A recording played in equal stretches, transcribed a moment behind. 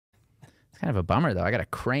kind of a bummer, though. I got to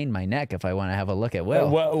crane my neck if I want to have a look at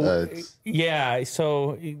Will. Yeah,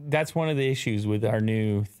 so that's one of the issues with our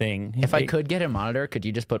new thing. If I could get a monitor, could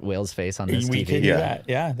you just put Will's face on this we TV? could do that.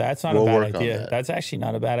 Yeah, that's not a bad idea. That's actually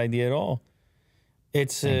not a bad idea at all.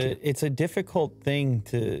 It's a difficult thing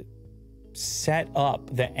to set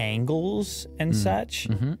up the angles and such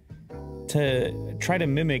to try to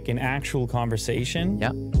mimic an actual conversation.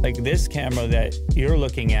 Yeah. Like this camera that you're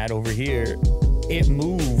looking at over here, it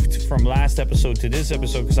moved from last episode to this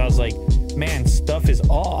episode because I was like, man, stuff is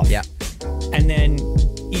off. Yeah. And then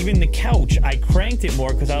even the couch, I cranked it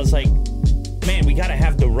more because I was like, man, we got to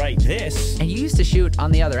have the right this. And you used to shoot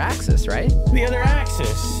on the other axis, right? The other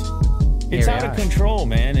axis. It's out of control,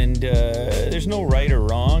 man, and there's no right or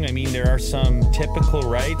wrong. I mean, there are some typical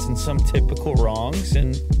rights and some typical wrongs,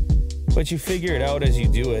 but you figure it out as you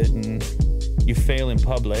do it, and you fail in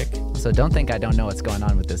public. So don't think I don't know what's going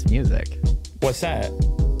on with this music. What's that?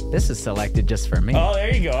 This is selected just for me. Oh,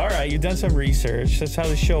 there you go. All right, you've done some research. That's how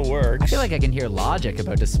the show works. I feel like I can hear Logic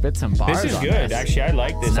about to spit some bars. This is good. Actually, I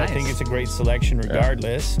like this. Nice. I think it's a great selection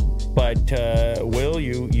regardless. Yeah. But Will,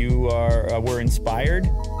 you were inspired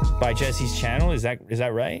by Jesse's channel. Is that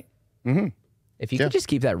right? Mm-hmm. If you could just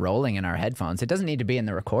keep that rolling in our headphones, it doesn't need to be in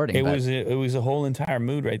the recording. It was a whole entire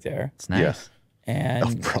mood right there. It's nice. Yes.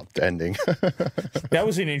 And abrupt ending. That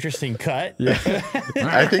was an interesting cut. Yeah.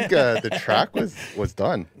 I think the track was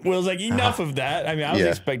done. Will's like, enough of that. I mean, I was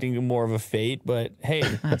expecting more of a fate, but hey,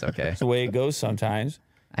 that's okay. That's the way it goes sometimes.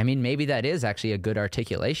 I mean, maybe that is actually a good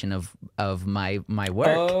articulation of my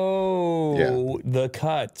work. Oh, the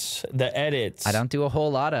cuts, the edits. I don't do a whole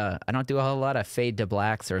lot of fade to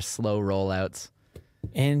blacks or slow rollouts.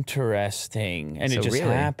 Interesting. And it just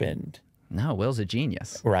happened. No, Will's a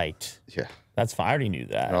genius. Right. Yeah. That's fine. I already knew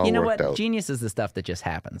that. You know what? Genius is the stuff that just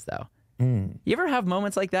happens, though. You ever have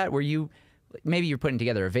moments like that where maybe you're putting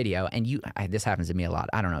together a video and this happens to me a lot.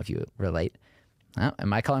 I don't know if you relate.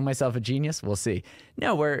 Am I calling myself a genius? We'll see.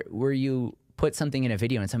 No, where you put something in a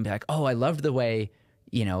video and somebody be like, oh, I loved the way,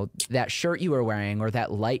 that shirt you were wearing or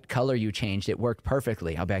that light color you changed. It worked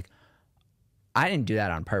perfectly. I'll be like, I didn't do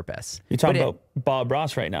that on purpose. You're talking about Bob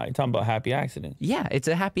Ross right now. You're talking about happy accident. Yeah, it's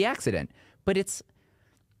a happy accident. But it's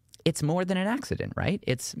more than an accident, right?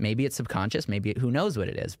 Maybe it's subconscious, who knows what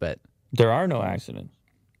it is, but there are no accidents.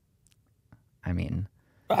 I mean,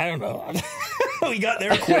 I don't know. We got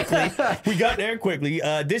there quickly.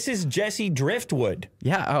 This is Jesse Driftwood.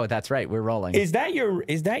 Yeah. Oh, that's right. We're rolling. Is that your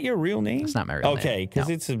real name? It's not my real name. Okay, because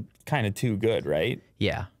it's kind of too good, right?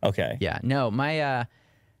 Yeah. Okay. Yeah. No, my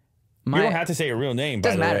you don't have to say your real name.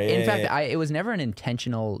 Doesn't matter. Way. In fact, it was never an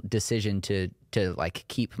intentional decision to like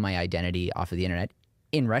keep my identity off of the internet.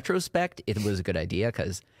 In retrospect, it was a good idea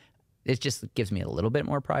because it just gives me a little bit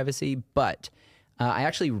more privacy. But I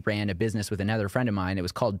actually ran a business with another friend of mine. It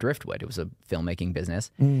was called Driftwood. It was a filmmaking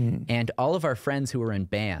business. And all of our friends who were in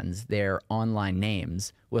bands, their online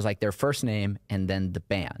names was like their first name and then the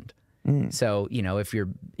band. So, if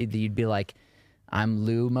you'd be like, I'm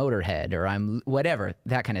Lou Motorhead or I'm whatever,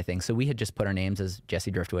 that kind of thing. So we had just put our names as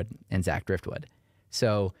Jesse Driftwood and Zach Driftwood.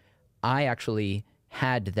 So I actually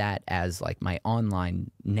had that as like my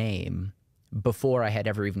online name before I had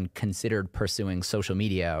ever even considered pursuing social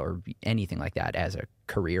media or anything like that as a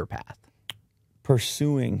career path.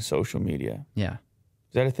 Pursuing social media? Yeah.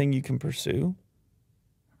 Is that a thing you can pursue?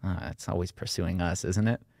 It's always pursuing us, isn't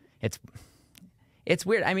it? It's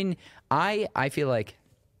weird. I mean, I feel like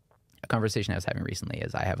a conversation I was having recently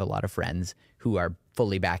is I have a lot of friends who are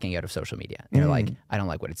fully backing out of social media. They're like, I don't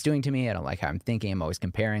like what it's doing to me. I don't like how I'm thinking. I'm always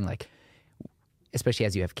comparing, like, especially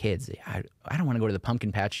as you have kids. I don't want to go to the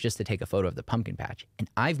pumpkin patch just to take a photo of the pumpkin patch. And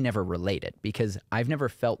I've never related because I've never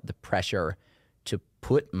felt the pressure to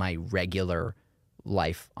put my regular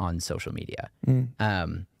life on social media.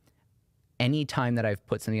 Any time that I've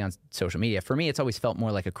put something on social media, for me, it's always felt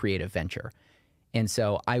more like a creative venture. And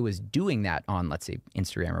so I was doing that on, let's say,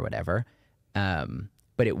 Instagram or whatever.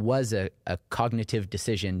 But it was a cognitive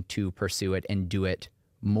decision to pursue it and do it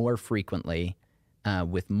more frequently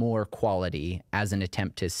with more quality as an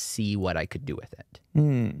attempt to see what I could do with it.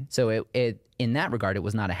 So it in that regard, it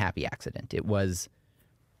was not a happy accident. It was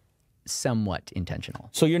somewhat intentional.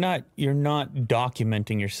 So you're not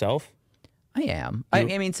documenting yourself? I am. I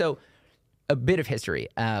mean, so a bit of history.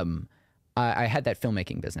 I had that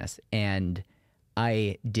filmmaking business and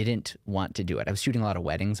I didn't want to do it. I was shooting a lot of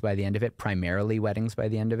weddings by the end of it, primarily weddings by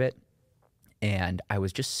the end of it. And I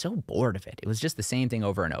was just so bored of it. It was just the same thing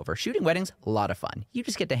over and over. Shooting weddings, a lot of fun. You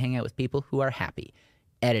just get to hang out with people who are happy.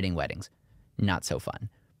 Editing weddings, not so fun.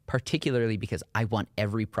 Particularly because I want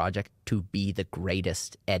every project to be the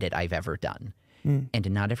greatest edit I've ever done.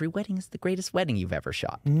 And not every wedding is the greatest wedding you've ever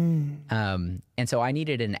shot. And so I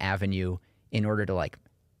needed an avenue in order to like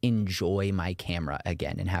enjoy my camera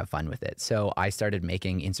again and have fun with it. So I started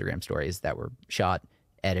making Instagram stories that were shot,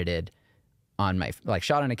 edited on my, like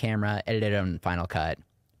shot on a camera, edited on Final Cut,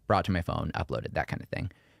 brought to my phone, uploaded, that kind of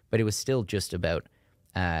thing. But it was still just about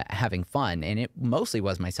having fun. And it mostly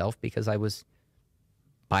was myself because I was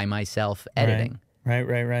by myself editing.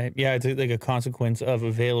 Right. Yeah, it's like a consequence of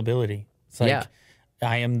availability. It's like,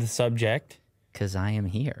 I am the subject. Because I am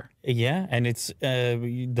here. Yeah, and it's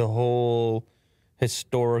the whole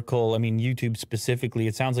historical, I mean, YouTube specifically,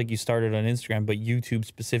 it sounds like you started on Instagram, but YouTube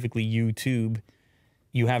specifically, YouTube,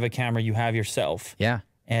 you have a camera, you have yourself. Yeah.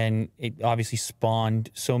 And it obviously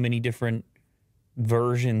spawned so many different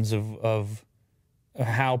versions of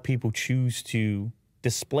how people choose to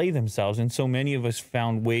display themselves. And so many of us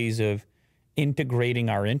found ways of integrating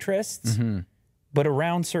our interests, but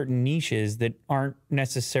around certain niches that aren't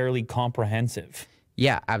necessarily comprehensive.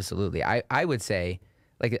 Yeah, absolutely. I would say,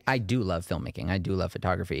 like, I do love filmmaking. I do love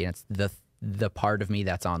photography, and it's the part of me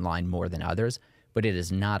that's online more than others, but it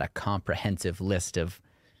is not a comprehensive list of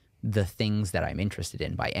the things that I'm interested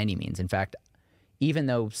in by any means. In fact, even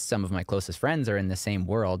though some of my closest friends are in the same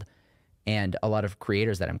world, and a lot of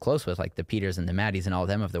creators that I'm close with, like the Peters and the Maddies and all of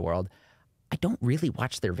them of the world, I don't really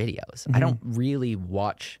watch their videos. I don't really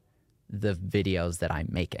watch the videos that I'm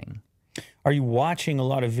making. Are you watching a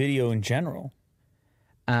lot of video in general?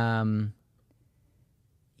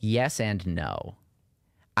 Yes and no.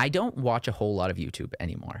 I don't watch a whole lot of YouTube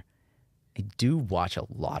anymore. I do watch a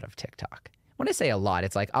lot of TikTok. When I say a lot,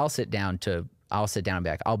 it's like I'll sit down and be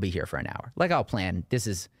like, I'll be here for an hour. Like I'll plan,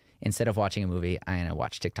 instead of watching a movie, I'm going to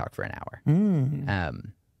watch TikTok for an hour.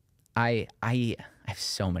 I have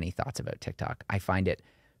so many thoughts about TikTok. I find it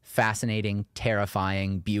fascinating,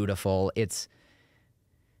 terrifying, beautiful. It's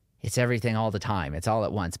everything all the time. It's all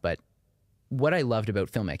at once. But what I loved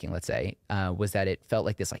about filmmaking, let's say, was that it felt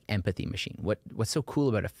like this like empathy machine. What's so cool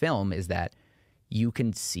about a film is that you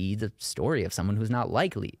can see the story of someone who's not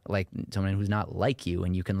someone who's not like you,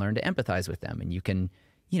 and you can learn to empathize with them, and you can,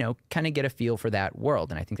 kind of get a feel for that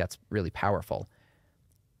world. And I think that's really powerful.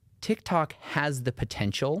 TikTok has the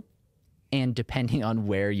potential, and depending on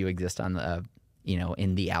where you exist on the,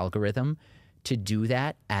 in the algorithm, to do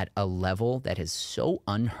that at a level that is so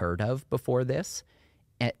unheard of before this.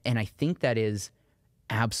 And I think that is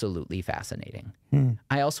absolutely fascinating.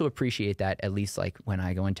 I also appreciate that, at least like when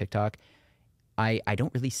I go on TikTok, I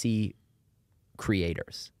don't really see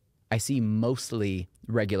creators. I see mostly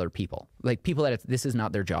regular people, like people that this is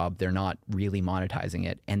not their job. They're not really monetizing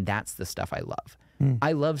it. And that's the stuff I love.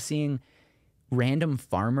 I love seeing random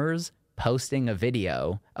farmers posting a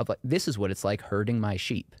video of like, this is what it's like herding my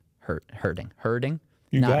sheep. Herding,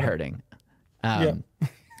 not herding.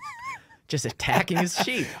 Just attacking his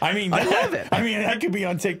sheep. I mean, I love it. I mean, that could be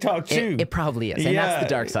on TikTok too. It probably is. And that's the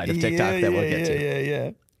dark side of TikTok that we'll get to.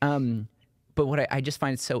 Yeah. But what I just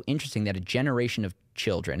find it so interesting that a generation of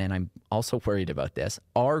children, and I'm also worried about this,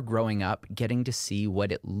 are growing up getting to see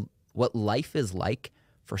what life is like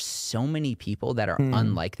for so many people that are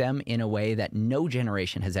unlike them in a way that no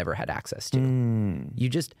generation has ever had access to.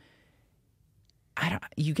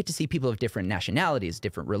 You get to see people of different nationalities,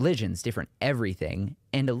 different religions, different everything,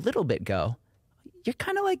 and a little bit go, you're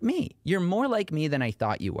kind of like me. You're more like me than I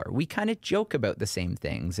thought you were. We kind of joke about the same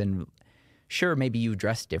things, and sure, maybe you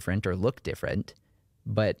dress different or look different,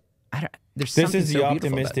 but there's something This is so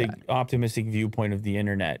the optimistic viewpoint of the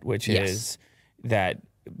internet, which is that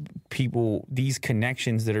these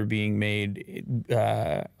connections that are being made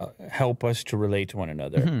help us to relate to one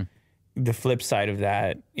another. The flip side of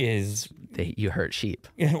that is you hurt sheep.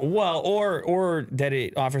 Well, or that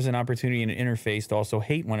it offers an opportunity and an interface to also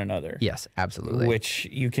hate one another. Yes, absolutely. Which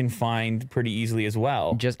you can find pretty easily as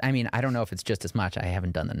well. I don't know if it's just as much. I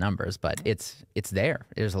haven't done the numbers, but it's there.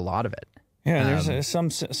 There's a lot of it. Yeah, there's some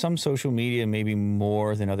social media maybe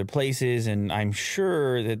more than other places, and I'm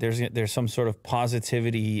sure that there's some sort of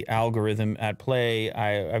positivity algorithm at play.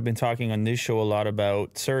 I've been talking on this show a lot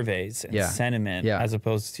about surveys and sentiment as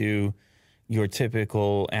opposed to your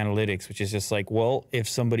typical analytics, which is just like, well, if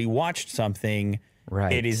somebody watched something,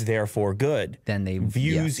 it is therefore good. Then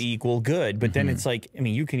views equal good. But then it's like, I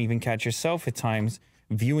mean, you can even catch yourself at times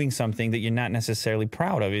viewing something that you're not necessarily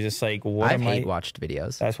proud of. It's just like, I've hate-watched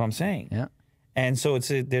videos. That's what I'm saying. Yeah. And so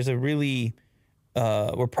there's a really,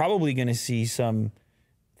 we're probably going to see some,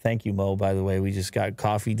 thank you, Mo, by the way. We just got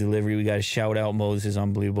coffee delivery. We got to shout out Mo. This is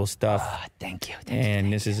unbelievable stuff. Thank you.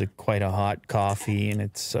 This is quite a hot coffee, and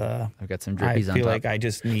it's, I've got some drippies on top. I feel like I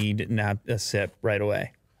just need a sip right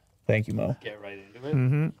away. Thank you, Mo. Get right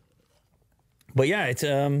into it. But yeah, it's,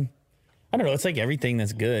 I don't know. It's like everything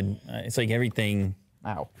that's good. It's like everything.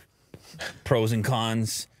 Wow. Pros and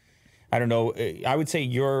cons. I don't know. I would say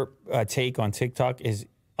your take on TikTok is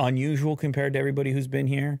unusual compared to everybody who's been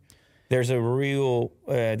here. There's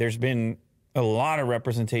there's been a lot of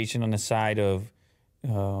representation on the side of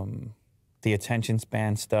the attention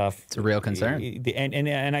span stuff. It's a real concern.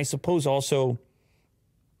 And I suppose also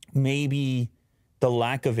maybe the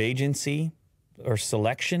lack of agency or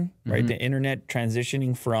selection, right? The internet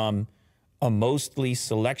transitioning from a mostly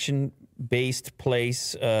selection-based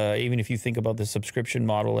place, even if you think about the subscription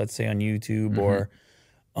model, let's say on YouTube or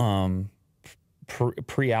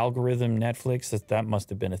pre-algorithm Netflix, that must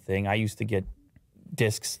have been a thing. I used to get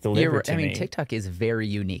discs delivered to me. I mean, TikTok is very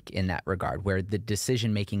unique in that regard, where the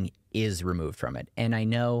decision-making is removed from it. And I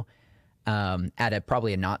know at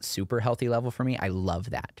probably a not super healthy level for me, I love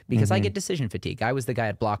that because I get decision fatigue. I was the guy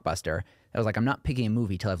at Blockbuster that was like, I'm not picking a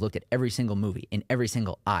movie till I've looked at every single movie in every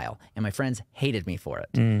single aisle. And my friends hated me for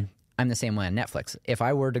it. I'm the same way on Netflix. If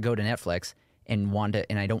I were to go to Netflix and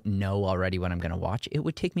I don't know already what I'm going to watch, it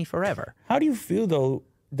would take me forever. How do you feel, though,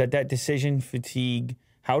 that decision fatigue,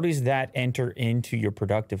 how does that enter into your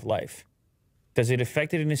productive life? Does it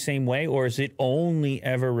affect it in the same way, or is it only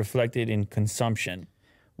ever reflected in consumption?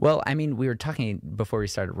 Well, I mean, we were talking before we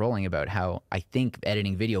started rolling about how I think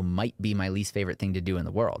editing video might be my least favorite thing to do in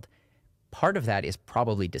the world. Part of that is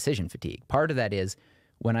probably decision fatigue. Part of that is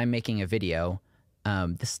when I'm making a video,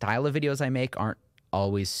 the style of videos I make aren't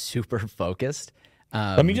always super focused.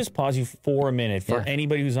 Let me just pause you for a minute. For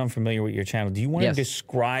anybody who's unfamiliar with your channel, do you want to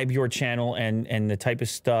describe your channel and the type of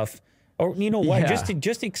stuff? Or, you know what,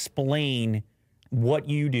 just explain what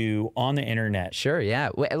you do on the internet. Sure, yeah.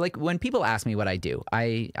 Like when people ask me what I do,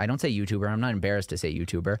 I don't say YouTuber. I'm not embarrassed to say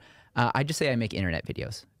YouTuber. I just say I make internet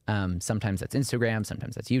videos. Sometimes that's Instagram,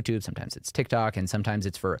 sometimes that's YouTube, sometimes it's TikTok, and sometimes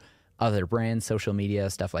it's for other brands, social media,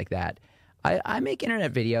 stuff like that. I make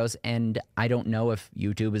internet videos, and I don't know if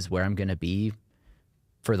YouTube is where I'm going to be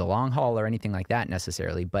for the long haul or anything like that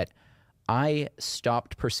necessarily, but I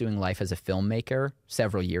stopped pursuing life as a filmmaker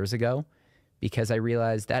several years ago because I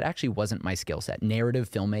realized that actually wasn't my skill set. Narrative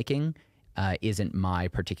filmmaking isn't my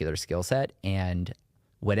particular skill set, and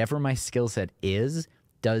whatever my skill set is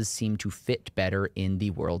does seem to fit better in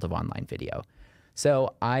the world of online video.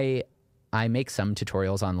 So I make some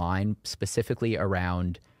tutorials online specifically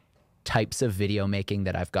around types of video making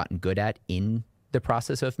that I've gotten good at in the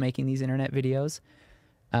process of making these internet videos.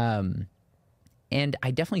 And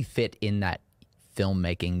I definitely fit in that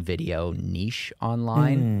filmmaking video niche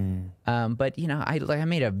online. But you know, I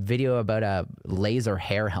made a video about a laser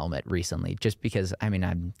hair helmet recently just because, I mean,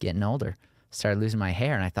 I'm getting older, started losing my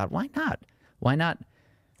hair, and I thought, why not? Why not?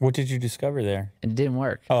 What did you discover there? It didn't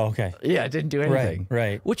work. Oh, okay. Yeah, it didn't do anything.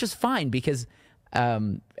 Right. Which is fine because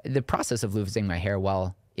the process of losing my hair,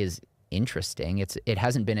 while is interesting, it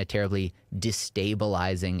hasn't been a terribly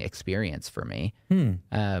destabilizing experience for me.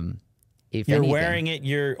 If you're anything, wearing it,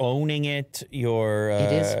 you're owning it, you're...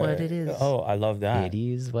 it is what it is. Oh, I love that. It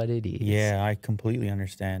is what it is. Yeah, I completely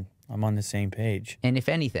understand. I'm on the same page. And if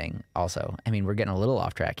anything, also, I mean, we're getting a little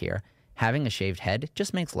off track here. Having a shaved head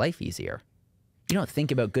just makes life easier. You don't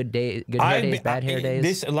think about good hair days, bad hair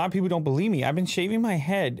days. A lot of people don't believe me. I've been shaving my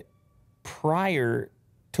head prior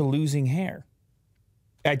to losing hair.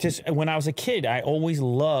 When I was a kid, I always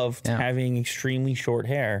loved having extremely short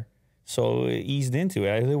hair. So it eased into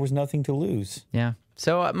it. There was nothing to lose. Yeah.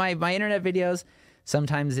 So my internet videos,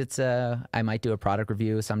 sometimes it's I might do a product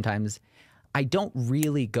review. Sometimes I don't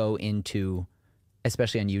really go into,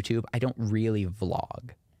 especially on YouTube, I don't really vlog.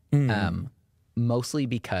 Mostly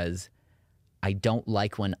because I don't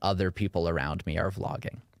like when other people around me are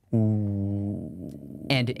vlogging. Ooh.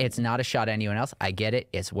 And it's not a shot at anyone else. I get it.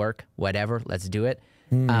 It's work. Whatever. Let's do it.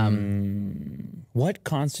 What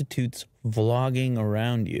constitutes vlogging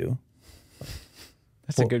around you?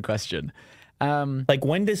 That's a good question. Like,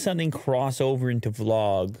 when does something cross over into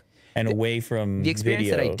vlog and away from the experience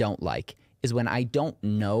video? that I don't like is when I don't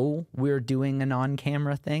know we're doing an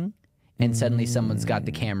on-camera thing, and suddenly someone's got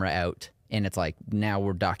the camera out, and it's like, now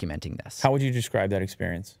we're documenting this. How would you describe that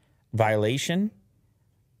experience? Violation?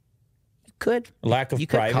 Lack of you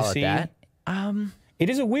privacy? could call it that. It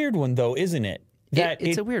is a weird one, though, isn't it?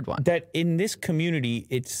 It's a weird one. That in this community,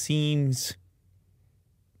 it seems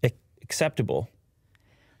acceptable.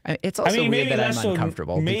 It's also weird that I'm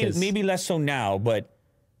uncomfortable. Maybe less so now, but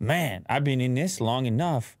man, I've been in this long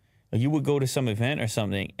enough. You would go to some event or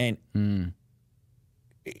something, and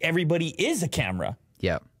everybody is a camera.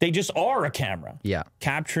 Yeah. They just are a camera. Yeah.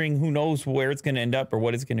 Capturing who knows where it's going to end up or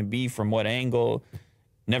what it's going to be from what angle.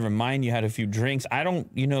 Never mind, you had a few drinks.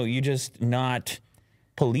 You're just not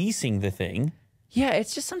policing the thing. Yeah,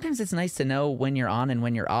 it's just sometimes it's nice to know when you're on and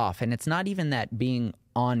when you're off. And it's not even that being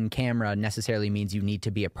on camera necessarily means you need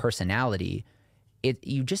to be a personality.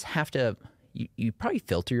 You just have to, you probably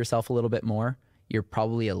filter yourself a little bit more. You're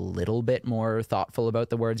probably a little bit more thoughtful about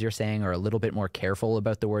the words you're saying, or a little bit more careful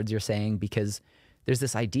about the words you're saying, because there's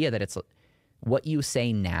this idea that it's what you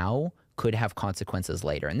say now could have consequences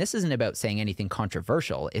later. And this isn't about saying anything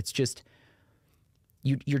controversial. It's just,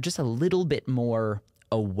 you're just a little bit more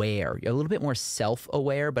aware. You're a little bit more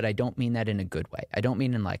self-aware, but I don't mean that in a good way. I don't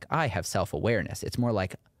mean in like, I have self-awareness. It's more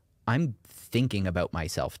like, I'm thinking about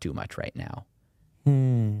myself too much right now.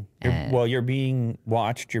 Well, you're being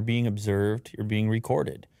watched, you're being observed, you're being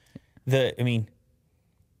recorded. I mean,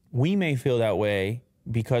 we may feel that way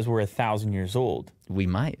because we're 1,000 years old. We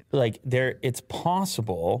might. Like it's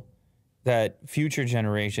possible that future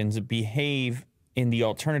generations behave in the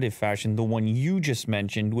alternative fashion, the one you just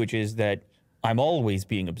mentioned, which is that I'm always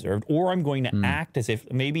being observed, or I'm going to act as if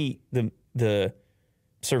maybe the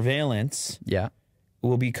surveillance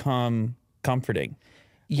will become comforting.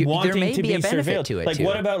 There may be a benefit to it, like,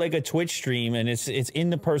 what about like a Twitch stream and it's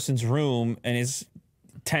in the person's room and it's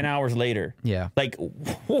 10 hours later? Yeah. Like,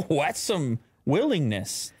 that's some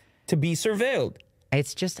willingness to be surveilled.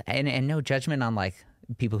 It's just, and no judgment on like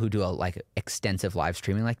people who do like extensive live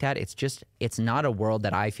streaming like that. It's just, it's not a world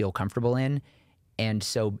that I feel comfortable in. And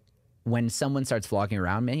so when someone starts vlogging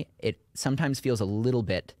around me, it sometimes feels a little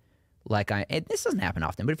bit like this doesn't happen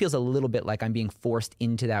often, but it feels a little bit like I'm being forced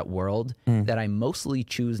into that world that I mostly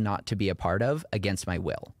choose not to be a part of against my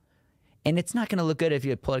will. And it's not going to look good if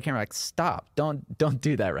you pull out a camera like, stop, don't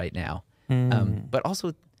do that right now. But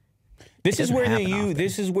also, this is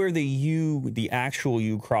where the actual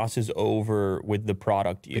you crosses over with the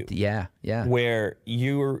product you. Yeah. Where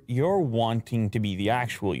you're wanting to be the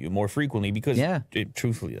actual you more frequently because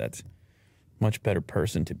truthfully, that's a much better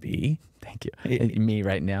person to be. Thank you. Me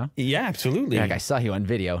right now? Yeah, absolutely. Like I saw you on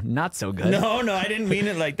video. Not so good. No, I didn't mean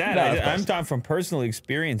it like that. I'm talking from personal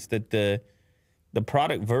experience that the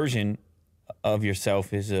product version of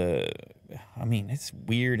yourself is I mean, it's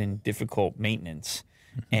weird and difficult maintenance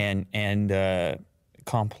and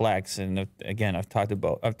complex. And again, I've talked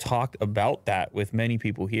about that with many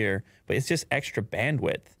people here, but it's just extra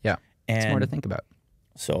bandwidth. Yeah, it's more to think about.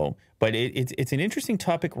 So, but it's an interesting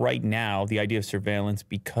topic right now, the idea of surveillance,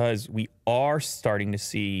 because we are starting to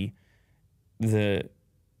see the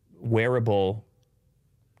wearable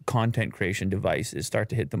content creation devices start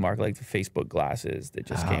to hit the market, like the Facebook glasses that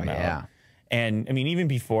just came out. And I mean, even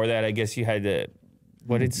before that, I guess you had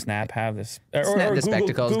what did Snap have? This the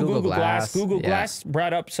spectacles, Google Glass. Google Glass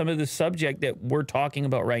brought up some of the subject that we're talking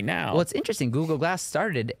about right now. Well, it's interesting. Google Glass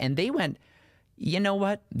started, and they went, you know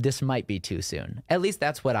what? This might be too soon. At least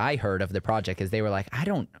that's what I heard of the project, is they were like,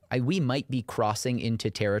 we might be crossing into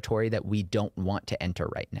territory that we don't want to enter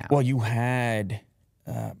right now. Well, you had,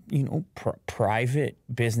 private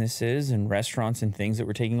businesses and restaurants and things that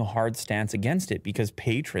were taking a hard stance against it because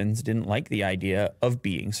patrons didn't like the idea of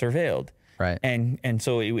being surveilled. Right. And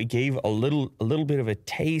so it gave a little bit of a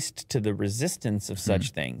taste to the resistance of such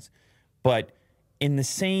things. But in the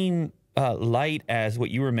same light as what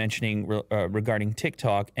you were mentioning regarding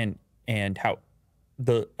TikTok and how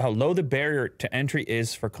low the barrier to entry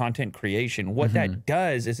is for content creation, what that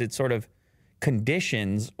does is it sort of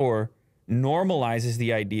conditions or normalizes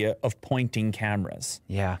the idea of pointing cameras.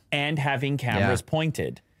 Yeah. And having cameras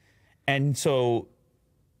pointed. And so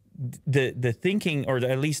the thinking, or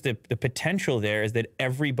at least the potential there, is that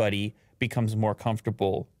everybody becomes more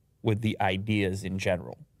comfortable with the ideas in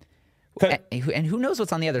general. And who knows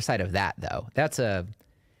what's on the other side of that, though? That's a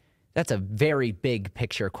very big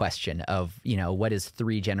picture question of, what does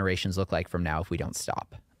 3 generations look like from now if we don't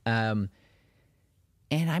stop? And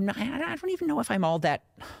I don't even know if I'm all that,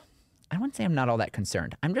 I wouldn't say I'm not all that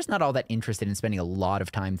concerned. I'm just not all that interested in spending a lot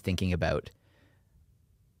of time thinking about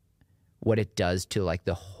what it does to like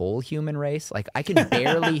the whole human race. Like I can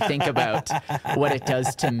barely think about what it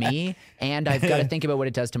does to me, and I've got to think about what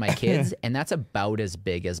it does to my kids, and that's about as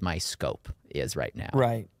big as my scope is right now.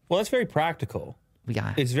 Right. Well, it's very practical.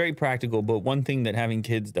 Yeah. It's very practical, but one thing that having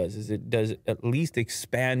kids does is it does at least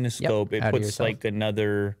expand the scope. It puts like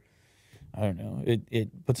another, I don't know,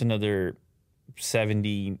 it puts another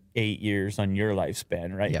 78 years on your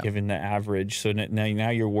lifespan, right? Given the average. So now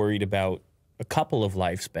you're worried about a couple of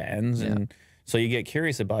lifespans, and so you get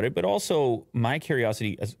curious about it. But also my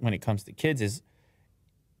curiosity when it comes to kids is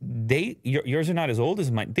yours are not as old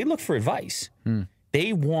as mine. They look for advice.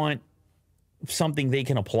 They want something they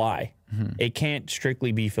can apply. It can't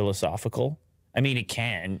strictly be philosophical. I mean,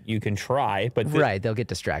 you can try, but they'll get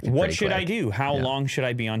distracted. What should I do? How long should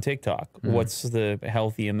I be on TikTok? What's the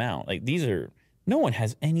healthy amount? Like these are No one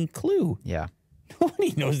has any clue. Yeah.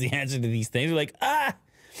 Nobody knows the answer to these things. They're like,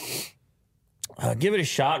 give it a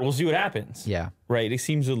shot. We'll see what happens. Yeah. Right. It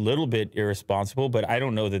seems a little bit irresponsible, but I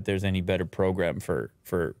don't know that there's any better program for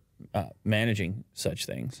managing such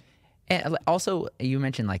things. And also, you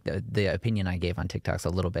mentioned like the opinion I gave on TikTok's a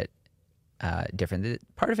little bit different.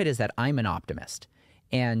 Part of it is that I'm an optimist,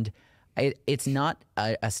 and it's not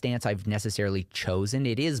a stance I've necessarily chosen.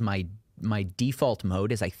 It is my default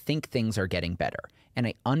mode is I think things are getting better, and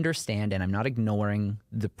I understand, and I'm not ignoring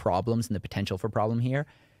the problems and the potential for problem here.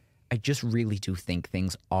 I just really do think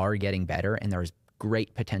things are getting better, and there's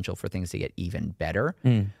great potential for things to get even better.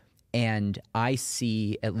 And I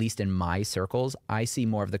see, at least in my circles, I see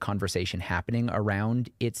more of the conversation happening around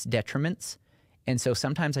its detriments. And so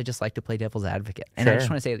sometimes I just like to play devil's advocate. And I just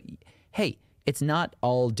want to say, hey, it's not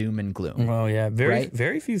all doom and gloom. Well, yeah,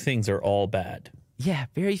 very few things are all bad. Yeah,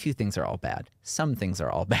 very few things are all bad. Some things are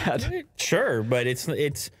all bad. Sure, but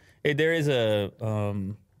there is a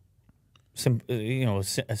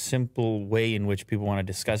simple way in which people want to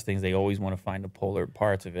discuss things. They always want to find the polar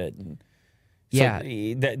parts of it. And so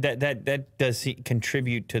that does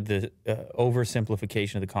contribute to the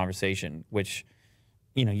oversimplification of the conversation, which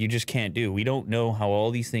you just can't do. We don't know how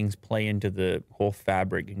all these things play into the whole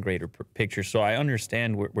fabric and greater picture. So I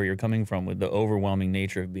understand where you're coming from with the overwhelming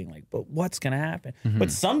nature of being like, but what's going to happen?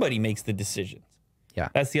 But somebody makes the decisions. Yeah,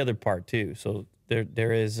 that's the other part too. So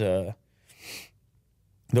there is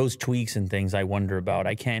those tweaks and things I wonder about.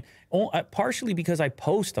 I can't partially because I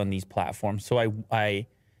post on these platforms, so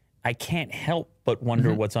I can't help but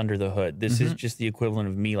wonder what's under the hood. This is just the equivalent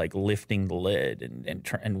of me like lifting the lid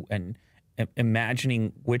and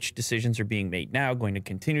imagining which decisions are being made now, going to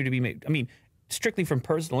continue to be made. I mean, strictly from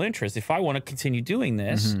personal interest, if I want to continue doing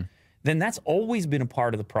this, then that's always been a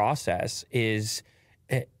part of the process, is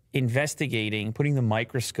investigating, putting the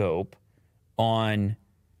microscope on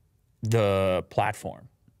the platform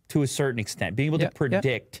to a certain extent, being able to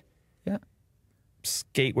predict,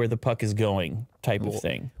 skate where the puck is going type of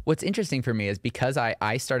thing. What's interesting for me is because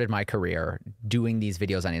I started my career doing these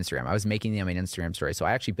videos on Instagram. I was making them in Instagram stories. So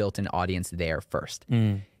I actually built an audience there first.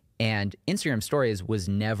 And Instagram stories was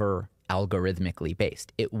never algorithmically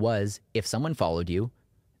based. It was, if someone followed you,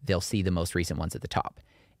 they'll see the most recent ones at the top.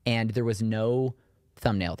 And there was no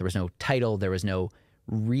thumbnail, there was no title, there was no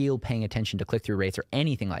real paying attention to click-through rates or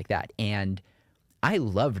anything like that. And I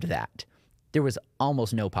loved that. There was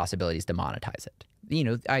almost no possibilities to monetize it.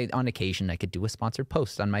 On occasion, I could do a sponsored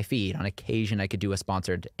post on my feed. On occasion, I could do a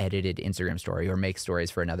sponsored edited Instagram story or make stories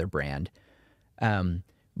for another brand.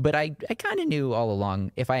 But I kind of knew all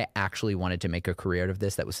along, if I actually wanted to make a career out of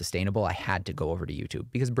this that was sustainable, I had to go over to YouTube,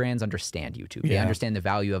 because brands understand YouTube. They understand the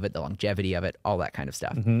value of it, the longevity of it, all that kind of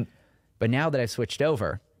stuff. But now that I've switched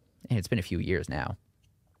over, and it's been a few years now,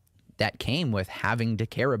 that came with having to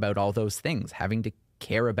care about all those things, having to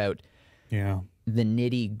care about the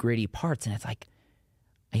nitty gritty parts. And it's like,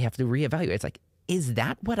 I have to reevaluate. It's like, is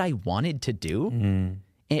that what I wanted to do?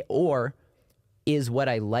 Or is what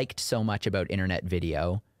I liked so much about internet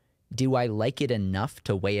video, do I like it enough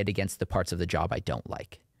to weigh it against the parts of the job I don't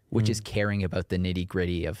like, which is caring about the nitty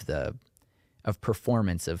gritty of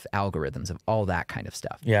performance, of algorithms, of all that kind of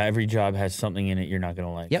stuff. Yeah, every job has something in it you're not going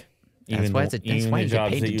to like. Yep. Even that's why the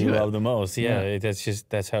jobs that you love it. the most. Yeah,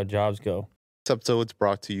 that's how jobs go. This episode's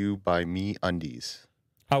brought to you by Me Undies.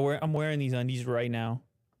 I'm wearing these undies right now.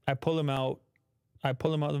 I pull them out of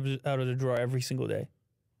the drawer every single day.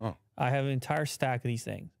 Oh. I have an entire stack of these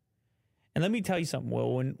things. And let me tell you something,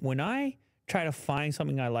 Will. When I try to find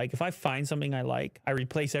something I like, if I find something I like, I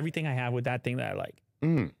replace everything I have with that thing that I like.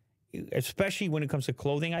 Especially when it comes to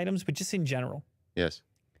clothing items, but just in general. Yes.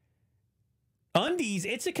 Undies,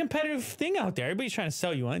 it's a competitive thing out there. Everybody's trying to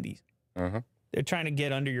sell you undies. They're trying to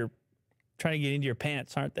get into your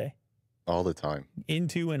pants, aren't they? All the time.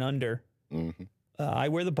 Into and under. I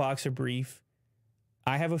wear the boxer brief.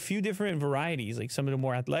 I have a few different varieties, like some of the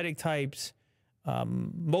more athletic types.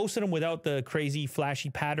 Most of them without the crazy flashy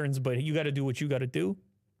patterns, but you got to do what you got to do.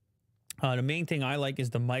 The main thing I like is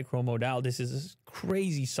the micro modal. This is this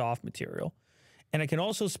crazy soft material. And I can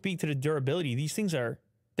also speak to the durability. These things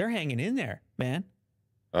they're hanging in there, man.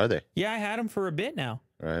 Are they? Yeah, I had them for a bit now.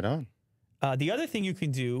 Right on. The other thing you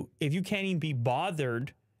can do, if you can't even be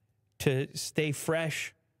bothered to stay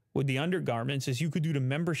fresh with the undergarments, is you could do the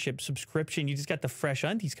membership subscription. You just got the fresh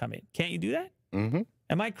undies come in. Can't you do that?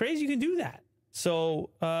 Am I crazy? You can do that. So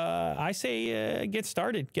I say get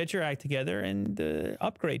started. Get your act together and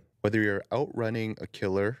upgrade. Whether you're outrunning a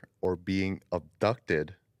killer or being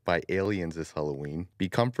abducted by aliens this Halloween. Be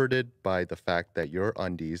comforted by the fact that your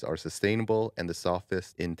undies are sustainable and the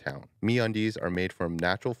softest in town. MeUndies are made from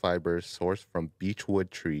natural fibers sourced from beechwood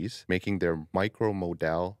trees, making their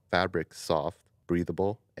micromodal fabric soft,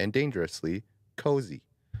 breathable, and dangerously cozy.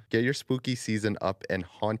 Get your spooky season up and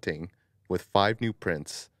haunting with 5 new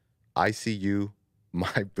prints: I See You,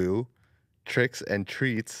 My Boo, Tricks and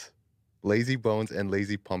Treats, Lazy Bones, and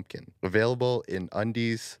Lazy Pumpkin. Available in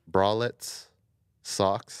undies, bralettes,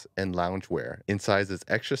 socks, and loungewear in sizes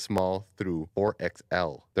extra small through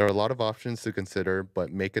 4XL. There are a lot of options to consider,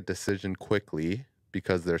 but make a decision quickly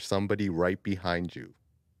because there's somebody right behind you.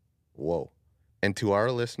 Whoa. And to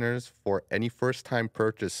our listeners, for any first-time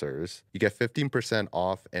purchasers, you get 15%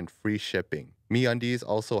 off and free shipping. MeUndies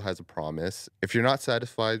also has a promise. If you're not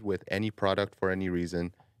satisfied with any product for any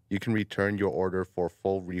reason, you can return your order for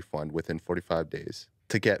full refund within 45 days.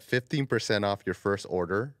 To get 15% off your first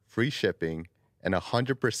order, free shipping, and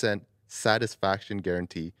 100% satisfaction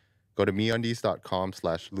guarantee, go to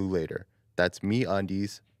MeUndies.com/LouLater. That's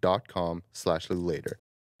MeUndies.com/LouLater.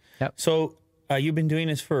 Yep. So you've been doing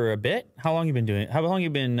this for a bit? How long you been doing it? How long you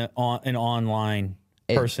been an online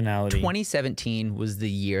personality? 2017 was the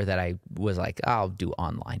year that I was like, I'll do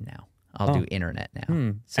online now. I'll do internet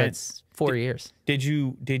now. So it's 4 years. Did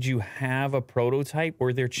you have a prototype?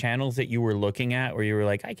 Were there channels that you were looking at where you were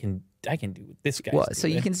like, I can do what this guy? Well, so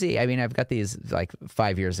you can see, I mean, I've got these like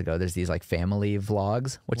 5 years ago, there's these like family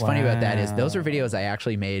vlogs. What's funny about that is those are videos I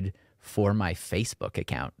actually made for my Facebook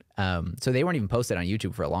account. So they weren't even posted on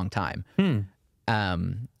YouTube for a long time.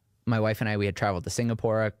 My wife and I, we had traveled to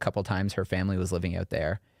Singapore a couple times. Her family was living out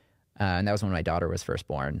there. And that was when my daughter was first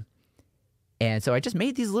born. And so I just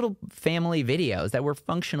made these little family videos that were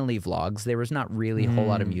functionally vlogs. There was not really a whole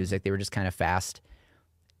lot of music. They were just kind of fast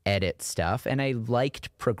edit stuff. And I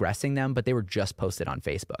liked progressing them, but they were just posted on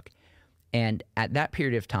Facebook. And at that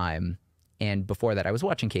period of time, and before that, I was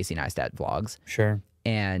watching Casey Neistat vlogs. Sure.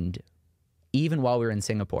 And even while we were in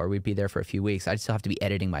Singapore, we'd be there for a few weeks. I'd still have to be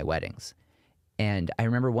editing my weddings. And I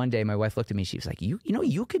remember one day my wife looked at me. She was like, you know,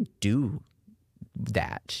 you could do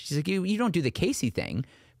that. She's like, you don't do the Casey thing.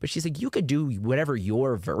 But she's like, you could do whatever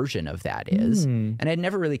your version of that is. And I'd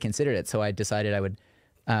never really considered it. So I decided I would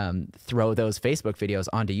throw those Facebook videos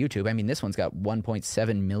onto YouTube. I mean, this one's got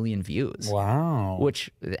 1.7 million views. Wow. Which,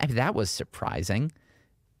 I mean, that was surprising.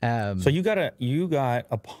 So you got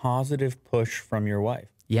a positive push from your wife.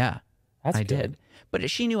 Yeah, That's I good. did. But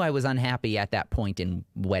she knew I was unhappy at that point in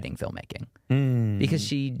wedding filmmaking. Because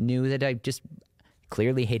she knew that I just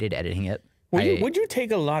clearly hated editing it. Would you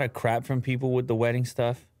take a lot of crap from people with the wedding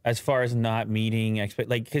stuff? As far as not meeting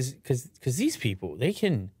because these people, they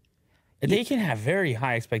can have very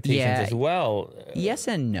high expectations as well. Yes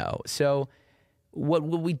and no. So what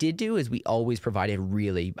we did do is we always provided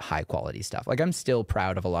really high quality stuff. Like, I'm still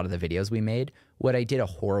proud of a lot of the videos we made. What I did a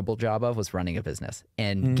horrible job of was running a business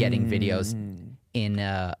and getting videos in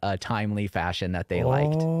a timely fashion that they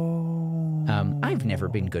liked. I've never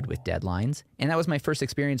been good with deadlines. And that was my first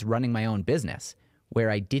experience running my own business, where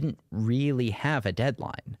I didn't really have a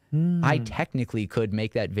deadline. I technically could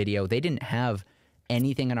make that video. They didn't have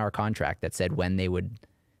anything in our contract that said when they would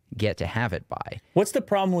get to have it by. What's the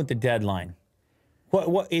problem with the deadline?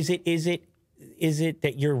 What is it? Is it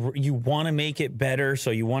that you want to make it better,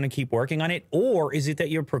 so you want to keep working on it, or is it that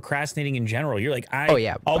you're procrastinating in general? You're like, I'll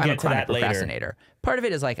get to that later. Part of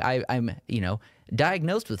it is like I'm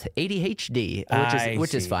diagnosed with ADHD,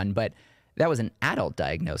 which is fun, but that was an adult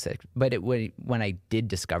diagnosis. But when I did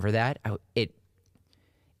discover that,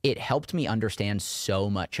 it helped me understand so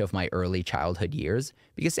much of my early childhood years.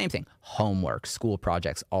 Because same thing, homework, school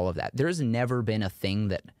projects, all of that. There's never been a thing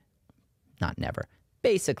that, not never,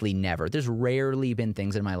 basically never. There's rarely been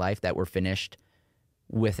things in my life that were finished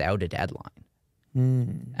without a deadline.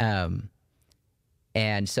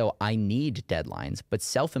 And so I need deadlines, but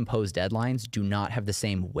self-imposed deadlines do not have the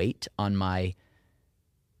same weight on my,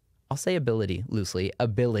 I'll say ability loosely,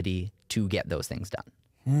 ability to get those things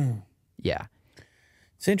done. Yeah.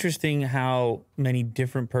 It's interesting how many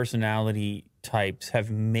different personality types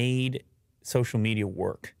have made social media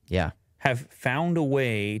work. Yeah. Have found a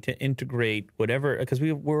way to integrate whatever, because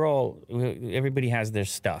everybody has their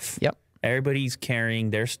stuff. Yep. Everybody's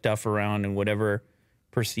carrying their stuff around and whatever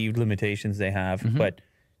perceived limitations they have, but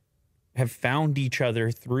have found each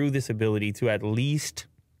other through this ability to at least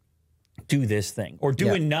do this thing or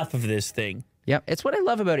do enough of this thing. Yeah, it's what I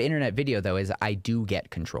love about internet video, though, is I do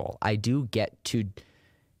get control. I do get to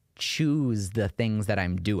choose the things that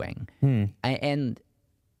I'm doing. And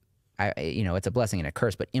it's a blessing and a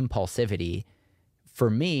curse, but impulsivity for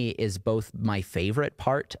me is both my favorite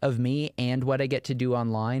part of me and what I get to do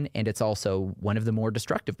online. And it's also one of the more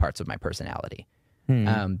destructive parts of my personality.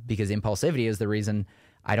 Because impulsivity is the reason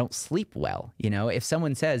I don't sleep well. You know, if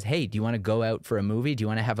someone says, hey, do you want to go out for a movie? Do you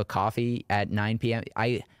want to have a coffee at 9 p.m.?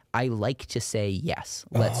 I like to say yes,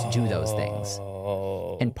 let's do those things.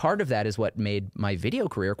 And part of that is what made my video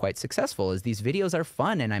career quite successful is these videos are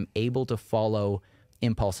fun and I'm able to follow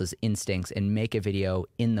impulses, instincts, and make a video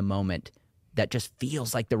in the moment that just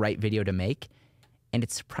feels like the right video to make. And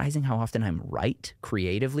it's surprising how often I'm right,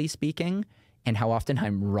 creatively speaking, and how often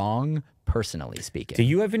I'm wrong, personally speaking. Do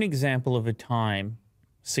you have an example of a time,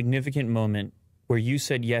 significant moment, where you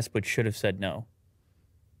said yes but should have said no?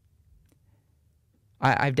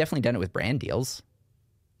 I've definitely done it with brand deals.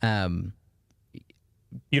 You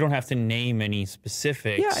don't have to name any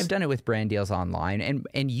specifics. Yeah, I've done it with brand deals online.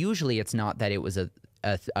 And usually it's not that it was a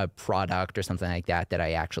product or something like that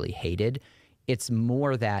I actually hated. It's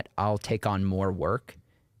more that I'll take on more work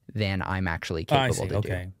than I'm actually capable to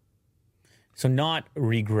do. So not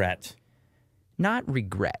regret. Not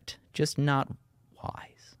regret, just not wise.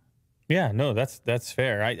 Yeah, no, that's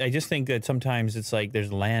fair. I just think that sometimes it's like there's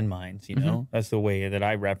landmines, you know? That's the way that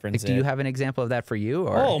I reference it. Do you have an example of that for you?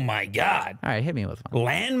 Or? Oh, my God. All right, hit me with one.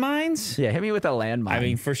 Landmines? Yeah, hit me with a landmine. I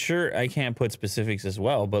mean, for sure, I can't put specifics as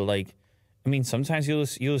well, but like, I mean, sometimes you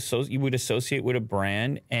would associate with a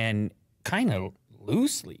brand and kind of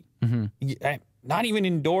loosely. Not even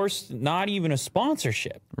endorsed, not even a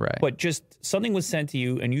sponsorship. Right. But just something was sent to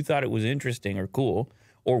you and you thought it was interesting or cool,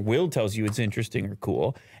 or Will tells you it's interesting or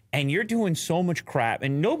cool, and you're doing so much crap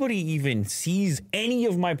and nobody even sees any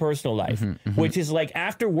of my personal life, which is like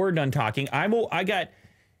after we're done talking, you got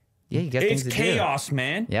it's chaos,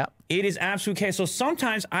 man. Yeah. It is absolute chaos. So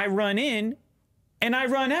sometimes I run in and I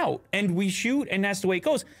run out and we shoot and that's the way it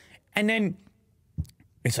goes. And then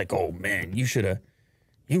it's like, oh man, you should have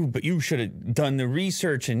done the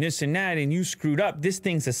research and this and that, and you screwed up. This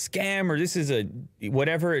thing's a scam, or this is a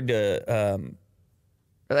whatever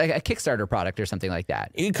like a Kickstarter product or something like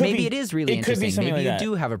that. Maybe it is really interesting. Maybe you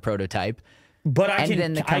do have a prototype. But I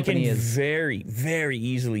can very, very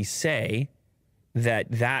easily say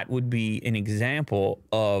that would be an example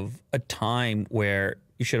of a time where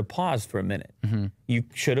you should have paused for a minute. You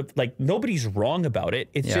should have, like, nobody's wrong about it.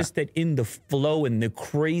 It's just that in the flow and the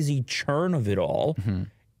crazy churn of it all,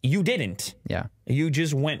 you didn't. Yeah. You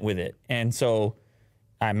just went with it. And so,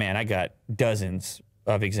 man, I got dozens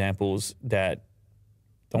of examples that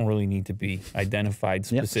don't really need to be identified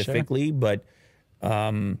specifically, but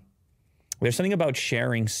there's something about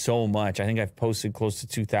sharing so much. I think I've posted close to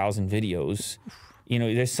 2,000 videos. You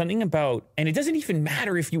know, there's something about, and it doesn't even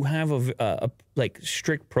matter if you have a like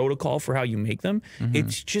strict protocol for how you make them.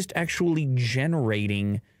 It's just actually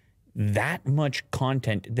generating that much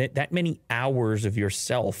content, that many hours of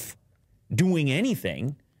yourself doing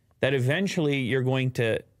anything, that eventually you're going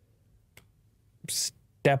to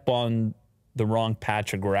step on the wrong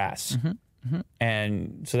patch of grass.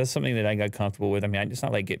 And so that's something that I got comfortable with. I mean, it's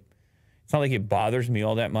not like it bothers me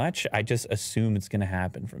all that much. I just assume it's going to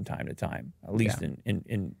happen from time to time, at least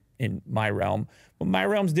in my realm. But my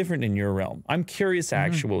realm's different than your realm. I'm curious,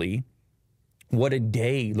 actually, what a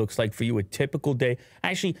day looks like for you, a typical day.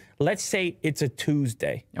 Actually, let's say it's a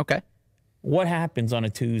Tuesday. Okay. What happens on a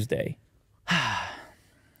Tuesday?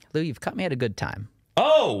 Lou, you've caught me at a good time.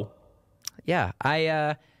 Oh! Yeah.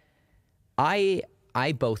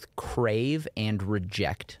 I both crave and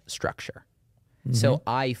reject structure. So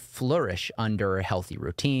I flourish under healthy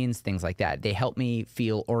routines, things like that. They help me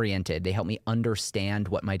feel oriented. They help me understand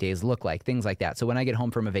what my days look like, things like that. So when I get home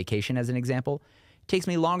from a vacation, as an example, it takes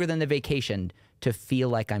me longer than the vacation to feel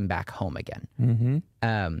like I'm back home again.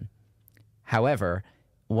 However,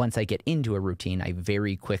 once I get into a routine, I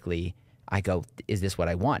very quickly, I go, is this what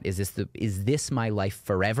I want? Is this my life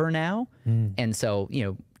forever now? And so, you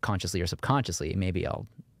know, consciously or subconsciously, maybe I'll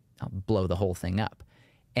blow the whole thing up.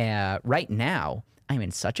 Right now, I'm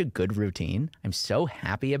in such a good routine. I'm so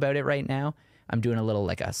happy about it right now. I'm doing a little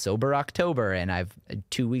like a sober October, and I've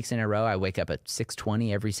 2 weeks in a row, I wake up at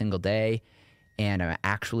 6:20 every single day, and I'm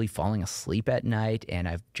actually falling asleep at night, and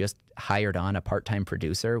I've just hired on a part-time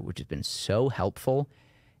producer, which has been so helpful.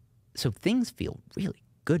 So things feel really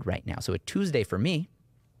good right now. So a Tuesday for me,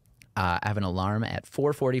 I have an alarm at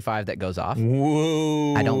 4:45 that goes off.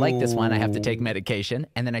 Whoa. I don't like this one. I have to take medication,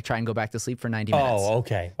 and then I try and go back to sleep for 90 minutes. Oh,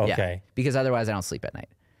 okay, okay. Yeah, because otherwise I don't sleep at night.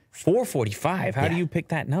 4:45? How do you pick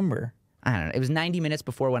that number? I don't know. It was 90 minutes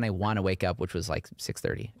before when I want to wake up, which was like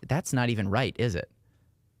 6:30. That's not even right, is it?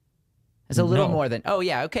 It's a little more than,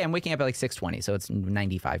 okay, I'm waking up at like 6:20, so it's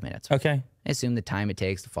 95 minutes. Okay. I assume the time it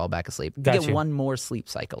takes to fall back asleep. Gotcha. Get one more sleep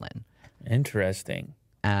cycle in. Interesting.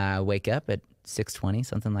 Wake up at 6:20,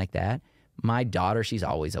 something like that. My daughter, she's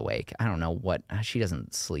always awake. I don't know what, she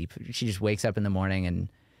doesn't sleep. She just wakes up in the morning and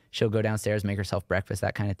she'll go downstairs, make herself breakfast,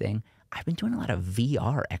 that kind of thing. I've been doing a lot of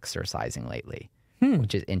VR exercising lately,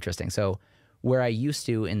 which is interesting. So where I used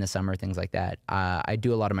to in the summer, things like that, I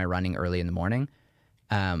do a lot of my running early in the morning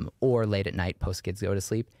or late at night post kids go to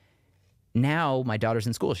sleep. Now my daughter's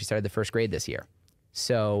in school. She started the first grade this year.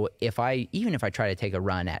 So even if I try to take a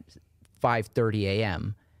run at 5:30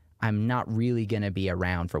 a.m., I'm not really going to be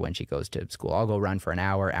around for when she goes to school. I'll go run for an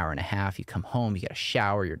hour, hour and a half. You come home, you get a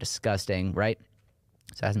shower, you're disgusting, right?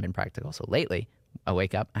 So it hasn't been practical. So lately, I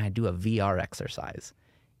wake up and I do a VR exercise,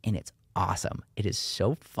 and it's awesome. It is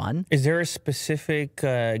so fun. Is there a specific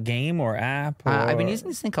game or app? Or... I've been using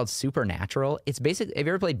this thing called Supernatural. It's basically, have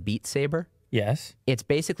you ever played Beat Saber? Yes. It's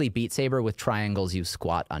basically Beat Saber with triangles you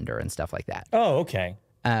squat under and stuff like that. Oh, okay.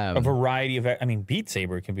 A variety of, I mean, Beat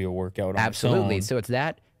Saber can be a workout on absolutely. its own. So it's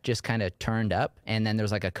that just kind of turned up, and then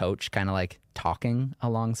there's like a coach kind of like talking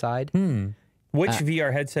alongside. Which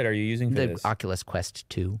VR headset are you using for this? The Oculus Quest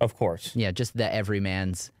 2. Of course. Yeah, just the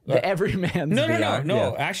everyman's VR. No.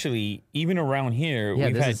 Yeah. Actually, even around here,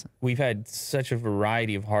 we've had such a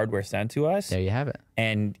variety of hardware sent to us. There you have it.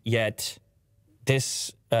 And yet,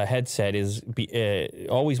 this headset is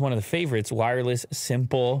always one of the favorites. Wireless,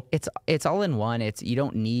 simple. It's all in one. You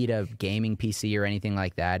don't need a gaming PC or anything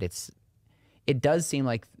like that. It does seem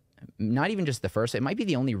like not even just the first. It might be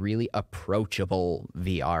the only really approachable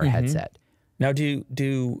VR headset. Now,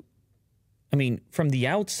 I mean, from the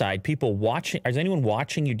outside, people watching, is anyone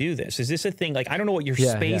watching you do this? Is this a thing? Like, I don't know what your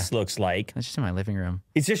space looks like. It's just in my living room.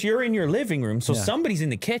 It's just you're in your living room, so somebody's in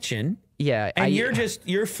the kitchen. Yeah. And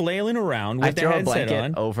you're flailing around with the headset on. I throw a blanket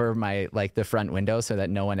on. over the front window so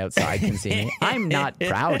that no one outside can see me. I'm not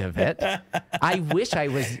proud of it. I wish I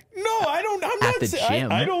was at the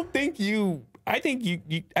gym. I don't think you... I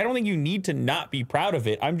don't think you need to not be proud of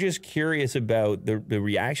it. I'm just curious about the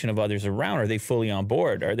reaction of others around. Are they fully on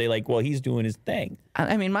board? Are they like, well, he's doing his thing?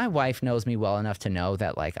 I mean, my wife knows me well enough to know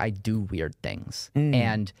that like I do weird things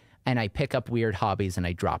and I pick up weird hobbies and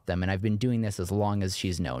I drop them. And I've been doing this as long as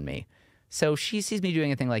she's known me. So she sees me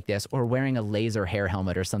doing a thing like this or wearing a laser hair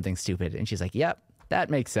helmet or something stupid. And she's like, yep,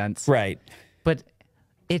 that makes sense. Right. But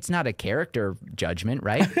it's not a character judgment,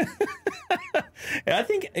 right? I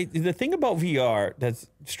think the thing about VR that's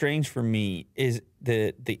strange for me is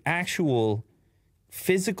the actual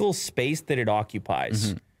physical space that it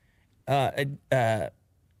occupies.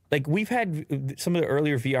 Like we've had some of the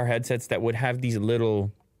earlier VR headsets that would have these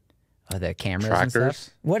little the cameras trackers. And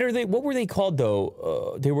stuff. What were they called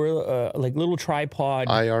though? They were like little tripod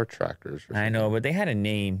IR trackers. I know, but they had a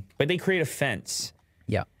name. But they create a fence.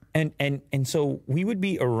 Yeah. And so we would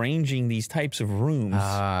be arranging these types of rooms.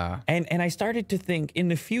 And I started to think in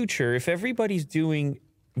the future, if everybody's doing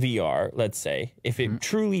VR, let's say, if it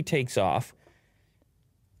truly takes off,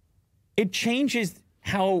 it changes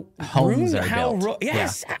how homes are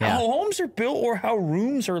built. How homes are built or how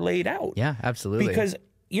rooms are laid out. Yeah, absolutely. Because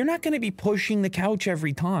you're not going to be pushing the couch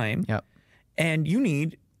every time. Yep. And you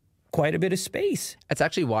need quite a bit of space. That's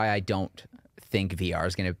actually why I don't think VR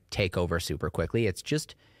is going to take over super quickly. It's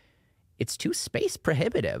too space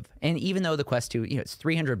prohibitive. And even though the Quest 2, it's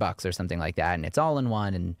 $300 or something like that, and it's all in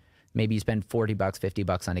one, and maybe you spend $40,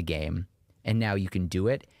 $50 on a game, and now you can do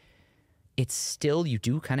it, it's still, you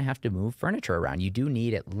do kind of have to move furniture around. You do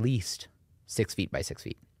need at least 6 feet by 6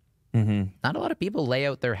 feet. Not a lot of people lay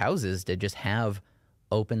out their houses to just have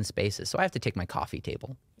open spaces. So I have to take my coffee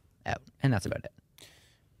table out, and that's about it.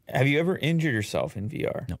 Have you ever injured yourself in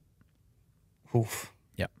VR? No. Oof.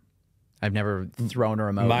 I've never thrown a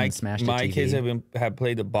remote and smashed a TV. My kids have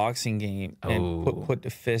played the boxing game and put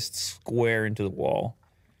the fist square into the wall.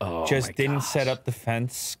 Just didn't set up the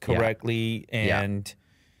fence correctly. And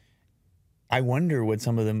I wonder what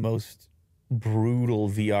some of the most brutal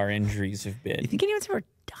VR injuries have been. You think anyone's ever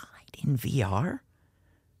died in VR?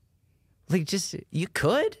 Like, just, you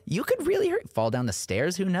could really fall down the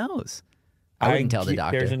stairs. Who knows? I wouldn't tell the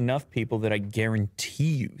doctor. There's enough people that I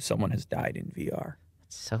guarantee you someone has died in VR.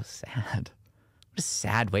 So sad. What a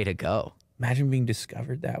sad way to go. Imagine being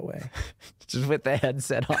discovered that way. Just with the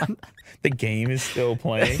headset on. The game is still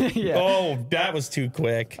playing. Oh, that was too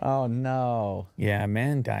quick. Oh, no. Yeah, a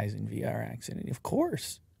man dies in VR accident. Of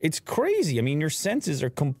course. It's crazy. I mean, your senses are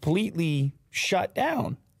completely shut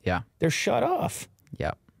down. Yeah. They're shut off.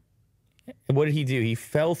 Yeah. And what did he do? He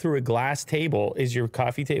fell through a glass table. Is your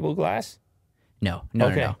coffee table glass? No,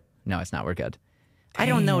 it's not. We're good. Damn. I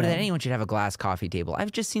don't know that anyone should have a glass coffee table.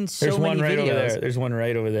 I've just seen so many videos. Over there. There's one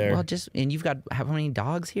right over there. Well, and you've got how many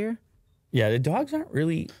dogs here? Yeah, the dogs aren't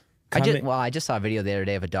really I just saw a video the other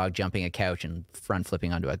day of a dog jumping a couch and front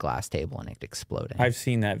flipping onto a glass table and it exploding. I've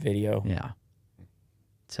seen that video. Yeah.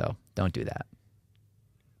 So don't do that.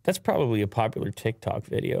 That's probably a popular TikTok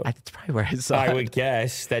video. That's probably where I saw it. I would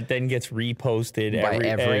guess that then gets reposted By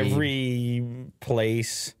every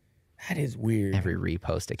place. That is weird. Every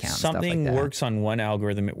repost account. Something stuff like that. works on one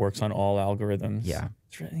algorithm, it works on all algorithms. Yeah.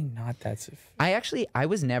 It's really not that. I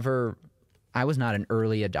was not an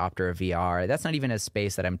early adopter of VR. That's not even a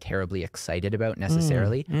space that I'm terribly excited about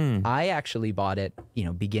necessarily. I actually bought it,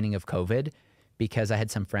 beginning of COVID, because I had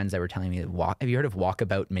some friends that were telling me that have you heard of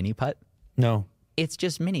Walkabout Mini Putt? No. It's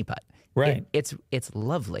just mini putt. Right. It's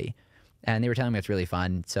lovely. And they were telling me it's really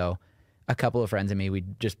fun. So a couple of friends and me, we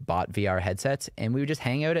just bought VR headsets and we would just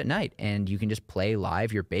hang out at night and you can just play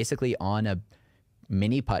live. You're basically on a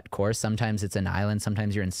mini putt course. Sometimes it's an island.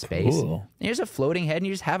 Sometimes you're in space. Cool. And you're just a floating head and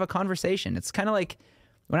you just have a conversation. It's kind of like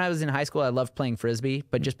when I was in high school, I loved playing Frisbee,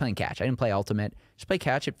 but just playing catch. I didn't play Ultimate. Just play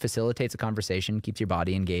catch. It facilitates a conversation, keeps your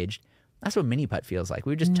body engaged. That's what mini putt feels like.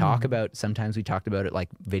 We would just talk about, sometimes we talked about it like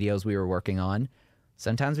videos we were working on.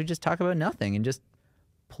 Sometimes we just talk about nothing and just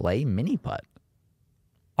play mini putt.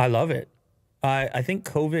 I love it. I think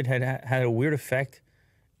COVID had a weird effect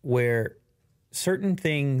where certain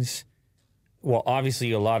things, well,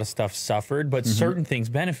 obviously a lot of stuff suffered, but certain things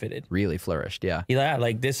benefited. Really flourished, yeah. Yeah,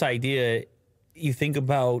 like this idea, you think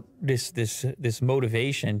about this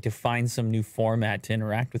motivation to find some new format to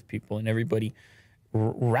interact with people, and everybody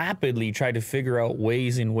rapidly tried to figure out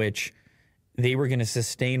ways in which they were going to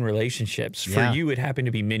sustain relationships. For you, it happened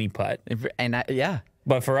to be mini putt. And yeah.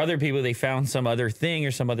 But for other people, they found some other thing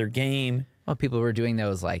or some other game. Well, people were doing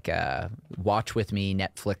those like watch with me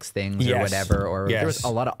Netflix things or whatever. Or there was a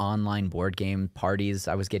lot of online board game parties.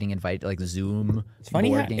 I was getting invited, like Zoom. It's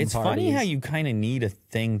funny how you kind of need a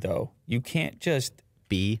thing, though. You can't just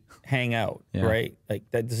hang out, right? Like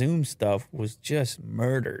that Zoom stuff was just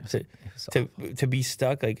murder. To be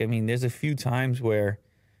stuck, like, I mean, there's a few times where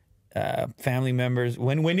family members,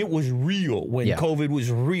 when it was real, when COVID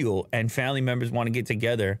was real, and family members want to get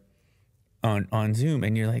together on Zoom,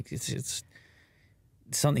 and you're like, it's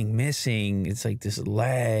something missing. It's like this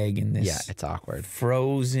lag and this it's awkward,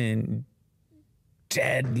 frozen,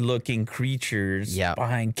 dead-looking creatures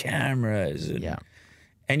behind cameras.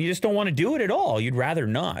 And you just don't want to do it at all. You'd rather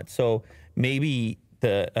not. So maybe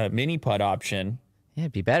the mini putt option. Yeah,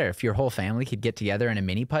 it'd be better if your whole family could get together in a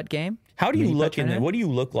mini putt game. How do you look in it? What do you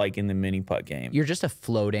look like in the mini putt game? You're just a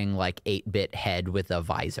floating like 8-bit head with a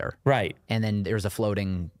visor. Right. And then there's a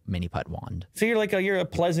floating mini putt wand. So you're like you're a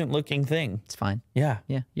pleasant looking thing. It's fine. Yeah.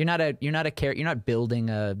 Yeah. You're not building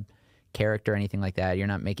a character or anything like that. You're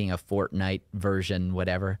not making a Fortnite version,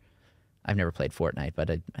 whatever. I've never played Fortnite,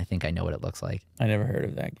 but I think I know what it looks like. I never heard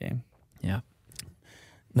of that game. Yeah.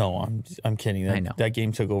 No, I'm kidding. I know. That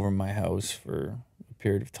game took over my house for a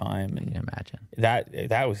period of time, and I can imagine.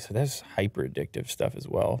 That's hyper addictive stuff as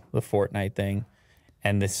well. The Fortnite thing,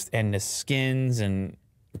 and the skins, and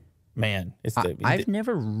man, I've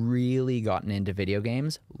never really gotten into video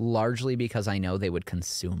games, largely because I know they would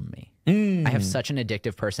consume me. I have such an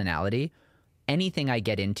addictive personality. Anything I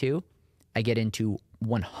get into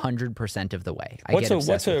 100% of the way.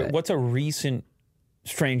 What's a recent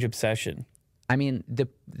strange obsession? I mean,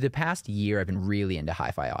 the past year I've been really into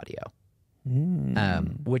hi-fi audio,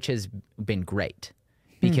 which has been great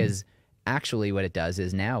because actually what it does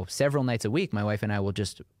is now several nights a week, my wife and I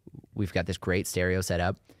we've got this great stereo set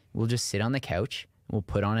up. We'll just sit on the couch. We'll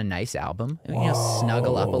put on a nice album, and,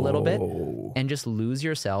 snuggle up a little bit and just lose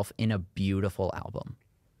yourself in a beautiful album.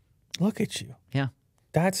 Look at you. Yeah.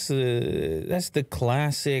 That's the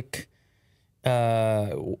classic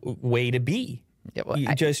way to be. Yeah, well,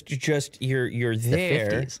 you're there.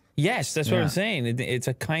 The 50s. Yes, that's what I'm saying. It's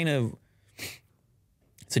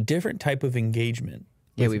a different type of engagement.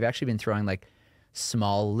 Yeah, we've actually been throwing like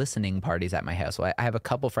small listening parties at my house. So I have a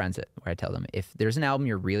couple friends where I tell them, if there's an album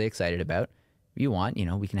you're really excited about, if you want,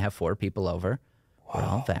 we can have 4 people over. We're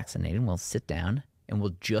all vaccinated. We'll sit down and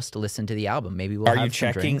we'll just listen to the album. Maybe we'll have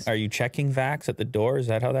some drinks. Are you checking vax at the door? Is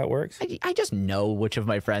that how that works? I just know which of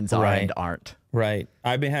my friends are and aren't. Right.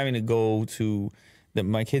 I've been having to go to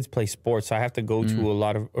my kids play sports, so I have to go to a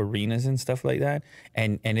lot of arenas and stuff like that.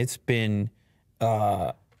 And it's been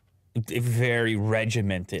very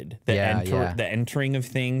regimented. The entering of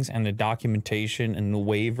things and the documentation and the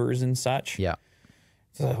waivers and such. Yeah.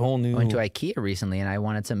 It's a whole new. I went to IKEA recently and I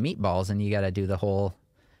wanted some meatballs, and you got to do the whole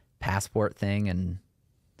passport thing and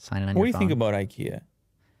sign it on your phone. What do you think about IKEA?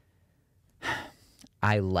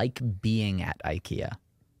 I like being at IKEA.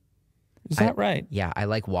 Is that right? Yeah, I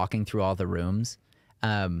like walking through all the rooms.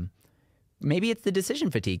 maybe it's the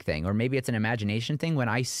decision fatigue thing, or maybe it's an imagination thing. When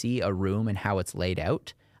I see a room and how it's laid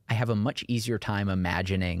out, I have a much easier time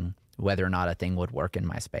imagining whether or not a thing would work in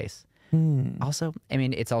my space. Also, I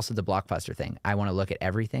mean, it's also the Blockbuster thing. I want to look at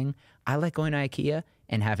everything. I like going to IKEA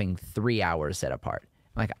and having 3 hours set apart.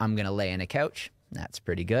 Like, I'm going to lay on a couch. That's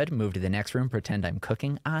pretty good. Move to the next room, pretend I'm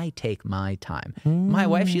cooking. I take my time. My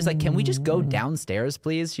wife, she's like, can we just go downstairs,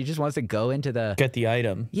 please? She just wants to go into the... Get the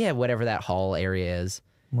item. Yeah, whatever that hall area is.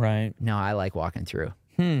 Right. No, I like walking through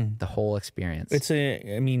the whole experience.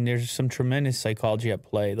 I mean, there's some tremendous psychology at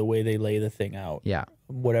play, the way they lay the thing out. Yeah.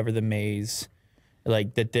 Whatever the maze,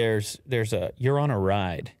 like that you're on a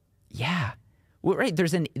ride. Yeah. Well, right.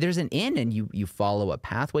 There's an inn and you follow a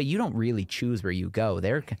pathway. You don't really choose where you go.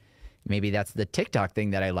 Maybe that's the TikTok thing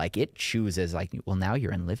that I like. It chooses like, well, now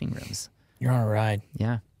you're in living rooms. You're on a ride.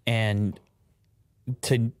 Yeah. And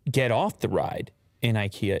to get off the ride in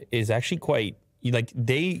IKEA is actually quite, like,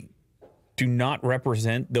 they do not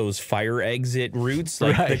represent those fire exit routes,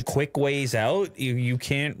 like the quick ways out. You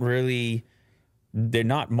can't really, they're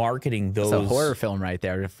not marketing those. It's a horror film right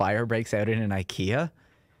there. If fire breaks out in an IKEA,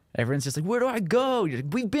 everyone's just like, where do I go?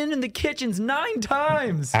 We've been in the kitchens 9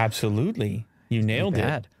 times. Absolutely. You nailed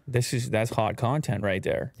it. That's hot content right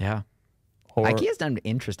there. Yeah. IKEA's done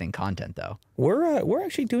interesting content though. We're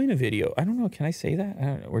actually doing a video. I don't know. Can I say that? I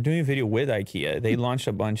don't know. We're doing a video with IKEA. They launched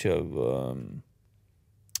a bunch of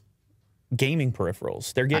gaming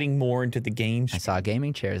peripherals. They're getting more into the game stream. I saw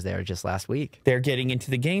gaming chairs there just last week. They're getting into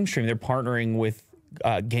the game stream. They're partnering with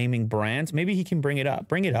gaming brands. Maybe he can bring it up.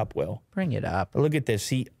 Bring it up, Will. Bring it up. Look at this.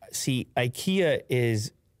 See, IKEA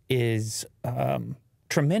is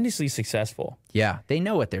tremendously successful. Yeah, they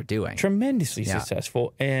know what they're doing. Tremendously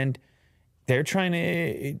successful. And they're trying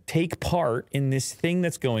to take part in this thing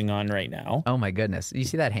that's going on right now. Oh, my goodness. You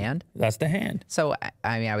see that hand? That's the hand. So,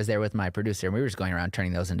 I mean, I was there with my producer, and we were just going around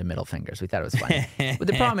turning those into middle fingers. We thought it was funny. But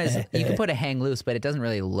the problem is, you can put a hang loose, but it doesn't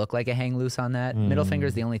really look like a hang loose on that. Middle finger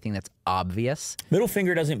is the only thing that's obvious. Middle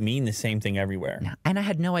finger doesn't mean the same thing everywhere. And I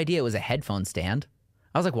had no idea it was a headphone stand.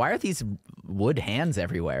 I was like, why are these wood hands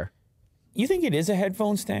everywhere? You think it is a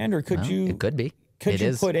headphone stand, or could you? It could be. Could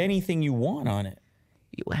you put anything you want on it?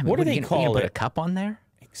 I mean, what do they call it? You put a cup on there?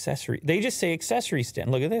 Accessory. They just say accessory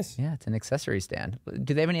stand. Look at this. Yeah, it's an accessory stand.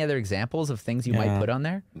 Do they have any other examples of things you might put on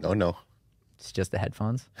there? No. It's just the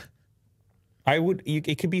headphones.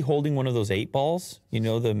 It could be holding one of those 8 balls. You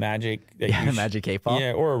know, the magic. The magic 8 ball.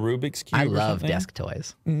 Yeah, or a Rubik's cube. I love desk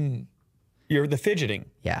toys. You're the fidgeting.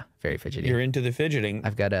 Yeah, very fidgety. You're into the fidgeting.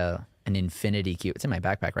 I've got an infinity cube. It's in my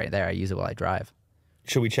backpack right there. I use it while I drive.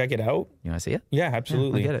 Should we check it out? You want to see it? Yeah,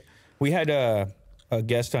 absolutely. Yeah, I'll get it. We had a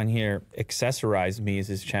guest on here, Accessorize Me is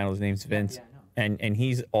his channel. His name's Vince. And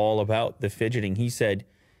he's all about the fidgeting. He said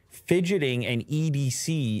fidgeting and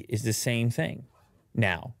EDC is the same thing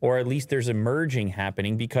now, or at least there's a merging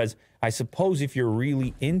happening, because I suppose if you're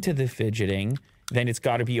really into the fidgeting, then it's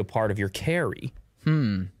got to be a part of your carry.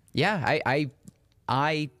 Yeah,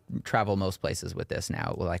 I travel most places with this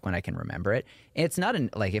now, like when I can remember it. It's not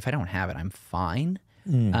like if I don't have it, I'm fine.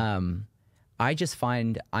 I just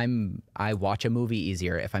find I watch a movie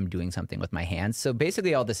easier if I'm doing something with my hands. So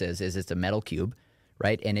basically all this is it's a metal cube,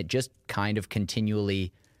 right? And it just kind of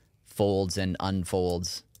continually folds and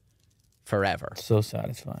unfolds forever. So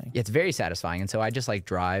satisfying. It's very satisfying. And so I just like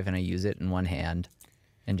drive and I use it in one hand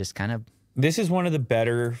and just kind of... This is one of the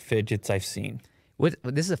better fidgets I've seen.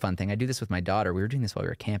 This is a fun thing. I do this with my daughter. We were doing this while we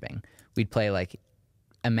were camping. We'd play like,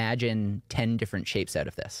 imagine 10 different shapes out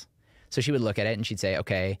of this. So she would look at it and she'd say,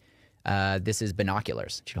 okay, this is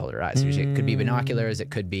binoculars. She'd hold her eyes. So it could be binoculars.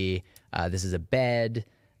 It could be, this is a bed.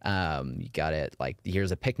 You got it. Like,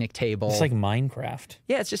 here's a picnic table. It's like Minecraft.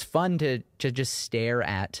 Yeah, it's just fun to just stare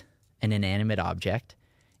at an inanimate object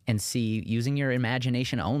and see, using your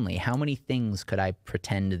imagination only, how many things could I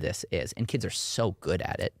pretend this is? And kids are so good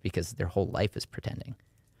at it because their whole life is pretending.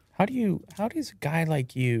 How does a guy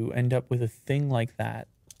like you end up with a thing like that?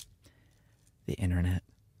 The internet.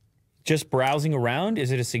 Just browsing around?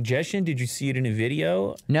 Is it a suggestion? Did you see it in a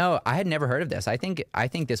video? No, I had never heard of this. I think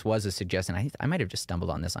this was a suggestion. I might have just stumbled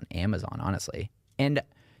on this on Amazon, honestly. And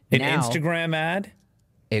an Instagram ad?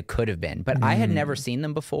 It could have been, but I had never seen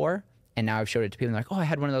them before. And now I've showed it to people and they're like, oh, I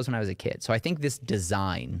had one of those when I was a kid. So I think this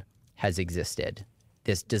design has existed.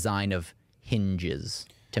 This design of hinges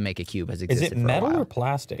to make a cube has existed. Is it metal or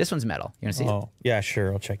plastic? This one's metal. You want to see it? Yeah,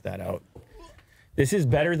 sure. I'll check that out. This is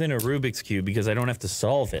better than a Rubik's Cube because I don't have to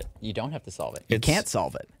solve it. You don't have to solve it. You can't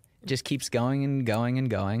solve it. It just keeps going and going and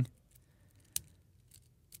going.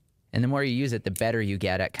 And the more you use it, the better you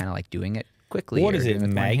get at kind of like doing it quickly. What is it,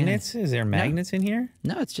 magnets? Is there magnets in here?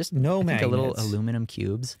 No, it's just magnets. A little aluminum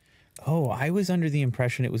cubes. Oh, I was under the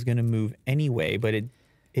impression it was going to move anyway, but it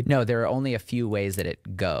No, there are only a few ways that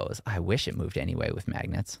it goes. I wish it moved anyway with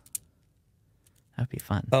magnets. That'd be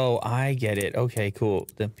fun. Oh, I get it. Okay, cool.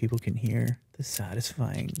 Then people can hear the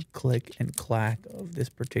satisfying click and clack of this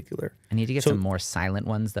particular. I need to get some more silent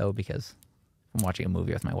ones though, because I'm watching a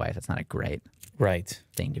movie with my wife. It's not a great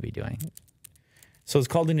thing to be doing. So it's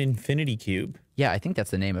called an infinity cube. Yeah, I think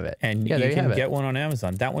that's the name of it. And yeah, you can get one on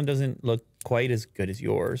Amazon. That one doesn't look quite as good as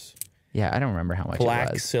yours. Yeah, I don't remember how much Black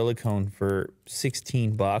it was. silicone for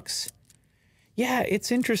 $16. Yeah,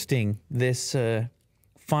 it's interesting, this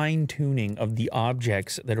fine-tuning of the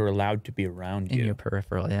objects that are allowed to be around you. In your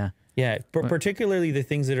peripheral, yeah. Yeah, particularly the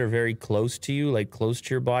things that are very close to you, like close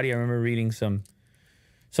to your body. I remember reading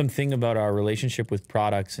something about our relationship with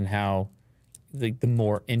products and how the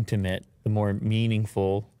more intimate, the more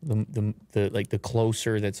meaningful, the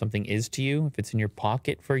closer that something is to you. If it's in your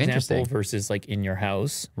pocket, for example, versus like in your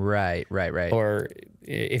house. Right. Or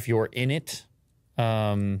if you're in it.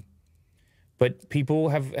 But people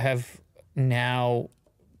have now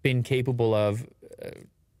been capable of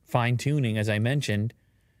fine-tuning, as I mentioned,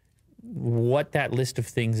 what that list of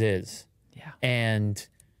things is. Yeah. And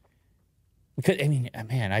because, I mean,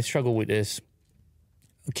 man, I struggle with this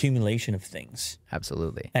accumulation of things.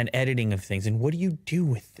 Absolutely. And editing of things. And what do you do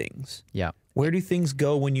with things? Yeah. Where do things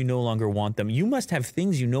go when you no longer want them? You must have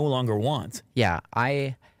things you no longer want. Yeah.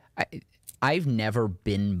 I've never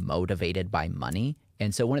been motivated by money.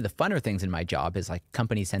 And so one of the funner things in my job is like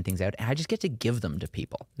companies send things out and I just get to give them to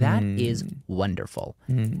people. That is wonderful.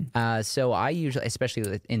 So I usually,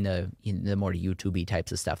 especially in the more YouTube-y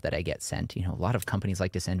types of stuff that I get sent, you know, a lot of companies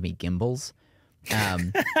like to send me gimbals.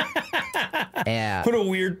 Yeah. What a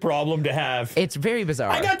weird problem to have. It's very bizarre.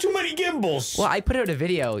 I got too many gimbals. Well, I put out a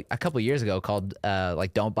video a couple years ago called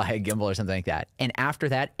like "Don't Buy a Gimbal" or something like that. And after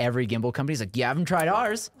that, every gimbal company's like, "You haven't tried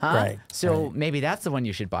ours, huh? Right. So maybe that's the one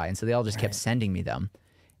you should buy." And so they all just kept sending me them,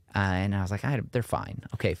 and I was like, "They're fine.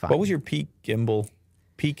 Okay, fine." What was your peak gimbal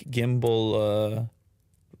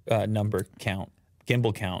number count,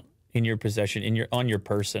 gimbal count in your possession, on your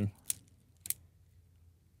person?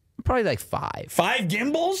 Probably like 5. 5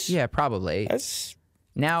 gimbals? Yeah, probably. That's...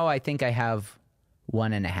 Now I think I have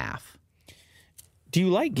 1.5. Do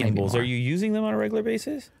you like Maybe gimbals? more. Are you using them on a regular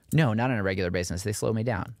basis? No, not on a regular basis. They slow me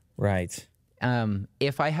down. Right.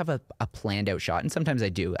 If I have a planned out shot, and sometimes I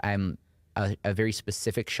do, I'm a very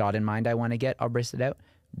specific shot in mind I want to get, I'll wrist it out.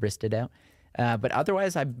 But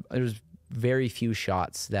otherwise, there's very few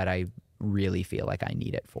shots that I really feel like I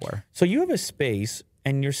need it for. So you have a space,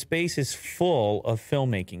 and your space is full of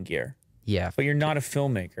filmmaking gear. Yeah. But you're not a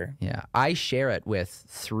filmmaker. Yeah. I share it with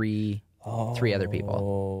three other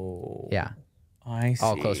people. Yeah. I see.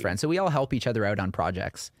 All close friends. So we all help each other out on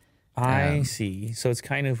projects. I see. So it's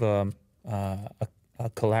kind of a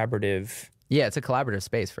collaborative. Yeah, it's a collaborative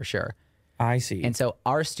space for sure. I see. And so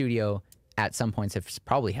our studio at some points have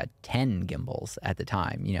probably had 10 gimbals at the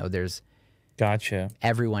time. You know, Gotcha.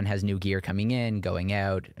 Everyone has new gear coming in, going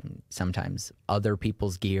out. And sometimes other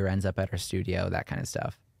people's gear ends up at our studio, that kind of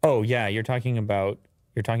stuff. Oh yeah, you're talking about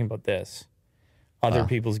this. Other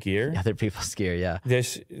people's gear? Other people's gear, yeah.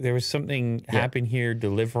 There was something happen here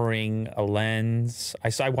delivering a lens.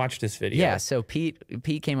 I watched this video. Yeah, so Pete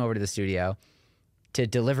came over to the studio to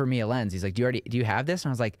deliver me a lens. He's like, "Do you have this?"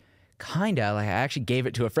 And I was like, "Kinda." Like I actually gave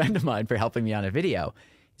it to a friend of mine for helping me on a video.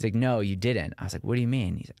 He's like, "No, you didn't." I was like, "What do you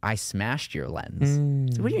mean?" He's like, "I smashed your lens." I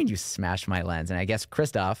said, "What do you mean you smashed my lens?" And I guess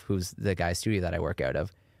Christoph, who's the guy's studio that I work out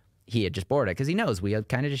of, he had just borrowed it because he knows we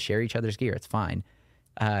kind of just share each other's gear. It's fine.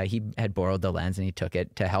 He had borrowed the lens and he took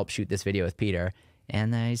it to help shoot this video with Peter,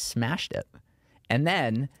 and I smashed it. And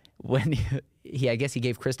then when I guess he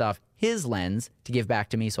gave Christoph his lens to give back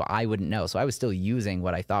to me so I wouldn't know. So I was still using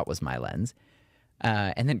what I thought was my lens.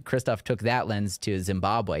 And then Christoph took that lens to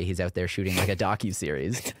Zimbabwe. He's out there shooting like a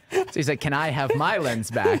docuseries. So he's like, "Can I have my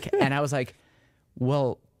lens back?" And I was like,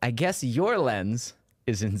 "Well, I guess your lens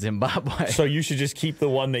is in Zimbabwe. So you should just keep the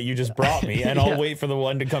one that you just brought me, and I'll wait for the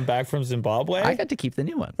one to come back from Zimbabwe." I got to keep the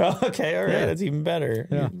new one. Oh, okay, all right, that's even better.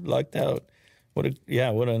 Yeah. You lucked out. What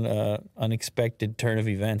an unexpected turn of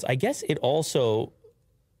events. I guess it also,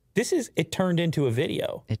 it turned into a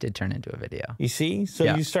video. It did turn into a video. You see? So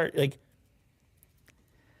you start like.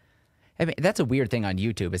 I mean, that's a weird thing on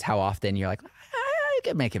YouTube is how often you're like, I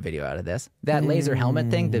could make a video out of this. That laser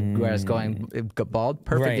helmet thing, where I was going bald,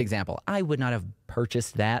 perfect example. I would not have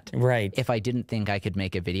purchased that if I didn't think I could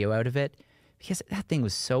make a video out of it, because that thing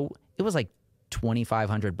was it was like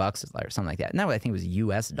 $2,500 or something like that. And that I think was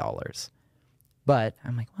US dollars. But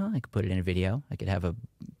I'm like, well, I could put it in a video. I could have a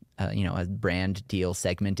brand deal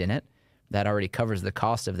segment in it that already covers the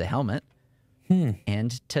cost of the helmet.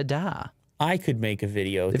 And ta-da. I could make a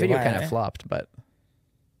video. The video kind of flopped, but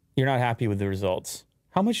you're not happy with the results.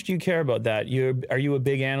 How much do you care about that? Are you a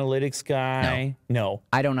big analytics guy? No.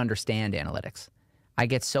 I don't understand analytics. I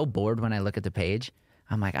get so bored when I look at the page.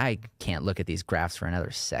 I'm like, I can't look at these graphs for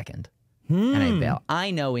another second. And I bail.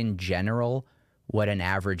 I know in general what an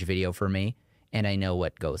average video for me, and I know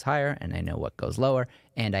what goes higher, and I know what goes lower,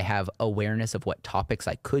 and I have awareness of what topics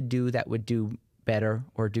I could do that would do better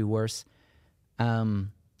or do worse.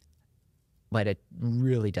 But it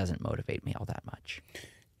really doesn't motivate me all that much.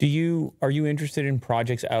 Are you interested in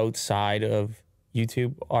projects outside of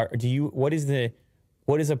YouTube? What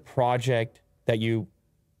is a project that you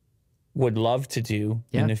would love to do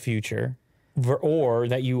in the future, or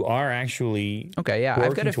that you are actually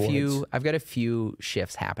I've got a few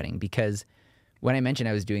shifts happening, because when I mentioned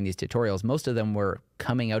I was doing these tutorials, most of them were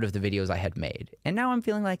coming out of the videos I had made, and now I'm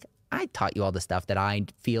feeling like I taught you all the stuff that I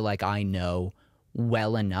feel like I know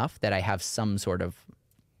well enough that I have some sort of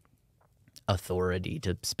authority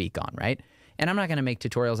to speak on, right? And I'm not going to make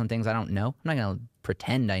tutorials on things I don't know. I'm not going to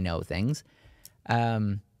pretend I know things.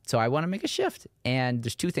 So I want to make a shift. And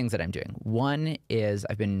there's two things that I'm doing. One is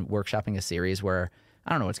I've been workshopping a series where, I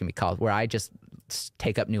don't know what it's going to be called, where I just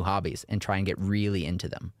take up new hobbies and try and get really into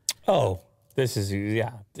them. Oh, this is,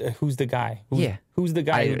 who's the guy? Who's the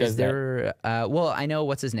guy who does that? Well, I know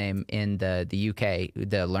what's his name in the UK,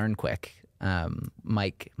 the Learn Quick.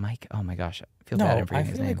 Mike, oh my gosh, I feel bad I'm forgetting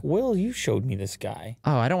his name. Like, Will, you showed me this guy.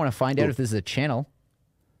 Oh, I don't want to find out if this is a channel.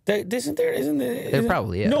 Isn't there? There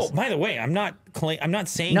probably is. No, by the way, I'm not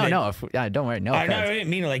saying no, that. don't worry. No, I didn't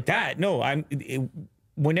mean it like that. No,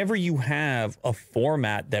 whenever you have a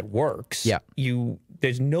format that works,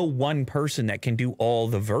 there's no one person that can do all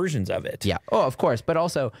the versions of it. Yeah. Oh, of course. But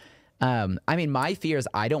also, I mean, my fear is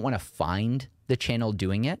I don't want to find the channel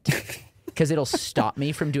doing it. Because it'll stop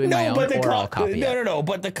me from doing my own, or I'll copy it. No.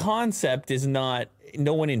 But the concept is not.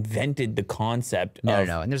 No one invented the concept.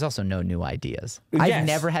 No. And there's also no new ideas. Yes. I've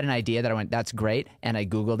never had an idea that I went, that's great, and I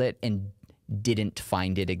Googled it and didn't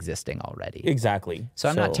find it existing already. Exactly. So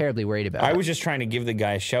I'm not terribly worried about it. I was just trying to give the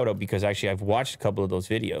guy a shout out because actually I've watched a couple of those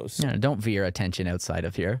videos. No, don't veer attention outside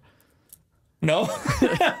of here. No?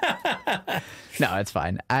 No, it's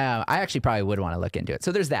fine. I actually probably would want to look into it.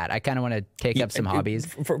 So there's that. I kind of want to take up some hobbies.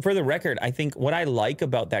 For the record, I think what I like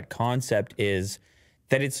about that concept is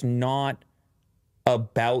that it's not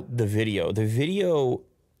about the video. The video,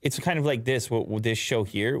 it's kind of like this show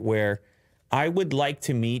here, where I would like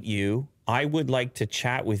to meet you. I would like to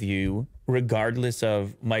chat with you regardless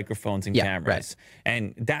of microphones and cameras. Right.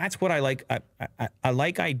 And that's what I like. I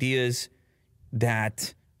like ideas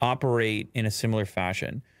that operate in a similar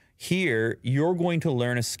fashion. Here, you're going to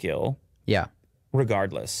learn a skill. Yeah.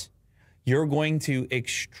 Regardless. You're going to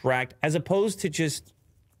extract, as opposed to just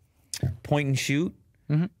point and shoot,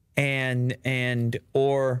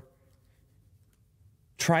 or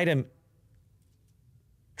try to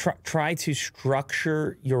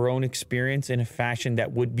structure your own experience in a fashion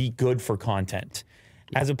that would be good for content,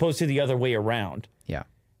 as opposed to the other way around. Yeah.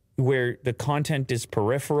 Where the content is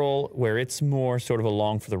peripheral, where it's more sort of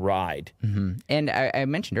along for the ride. And I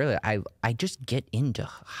mentioned earlier, I just get into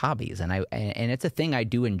hobbies, and it's a thing I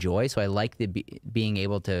do enjoy. So I like being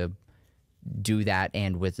able to do that,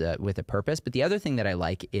 and with a purpose. But the other thing that I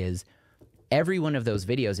like is every one of those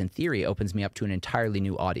videos, in theory, opens me up to an entirely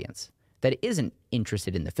new audience that isn't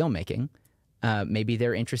interested in the filmmaking. Maybe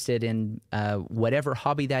they're interested in whatever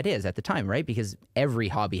hobby that is at the time, right? Because every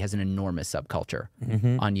hobby has an enormous subculture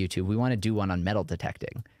on YouTube. We want to do one on metal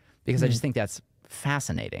detecting because I just think that's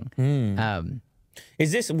fascinating.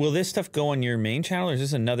 Will this stuff go on your main channel, or is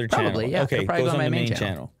this another channel? Probably, yeah. Okay, probably goes on my the main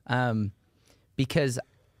channel. Because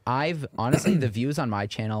I've honestly, the views on my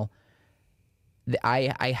channel,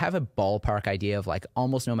 I have a ballpark idea of like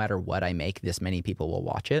almost no matter what I make, this many people will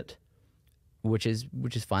watch it. Which is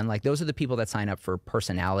fun. Like those are the people that sign up for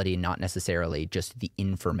personality, not necessarily just the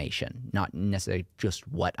information, not necessarily just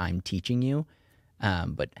what I'm teaching you,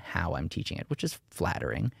 but how I'm teaching it, which is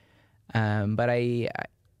flattering. But I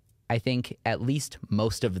think at least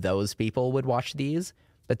most of those people would watch these.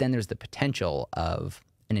 But then there's the potential of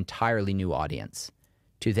an entirely new audience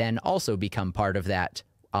to then also become part of that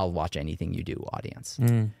I'll watch anything you do audience.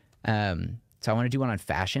 So I want to do one on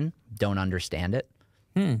fashion. Don't understand it,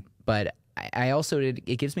 but I also, it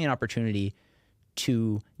gives me an opportunity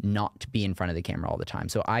to not be in front of the camera all the time.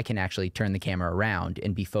 So I can actually turn the camera around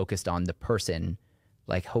and be focused on the person,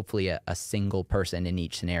 like hopefully a single person in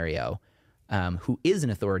each scenario who is an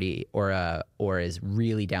authority or is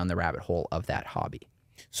really down the rabbit hole of that hobby.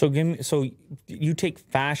 So you take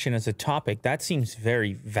fashion as a topic. That seems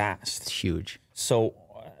very vast. It's huge. So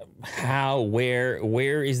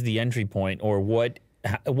where is the entry point, or what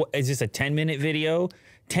is this, a 10-minute video?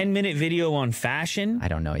 10-minute video on fashion? I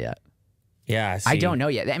don't know yet. Yeah, see, I don't know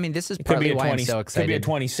yet. I mean, this is partly why I'm so excited. Could be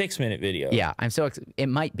a 26-minute video. Yeah, it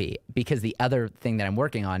might be, because the other thing that I'm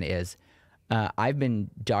working on is I've been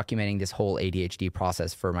documenting this whole ADHD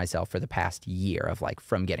process for myself for the past year, of like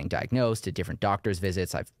from getting diagnosed to different doctor's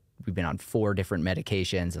visits. We've been on 4 different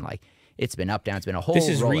medications, and like it's been up, down. It's been a whole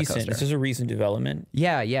roller coaster. This is a recent development.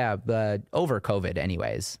 Yeah, but over COVID,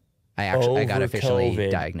 anyways. I got officially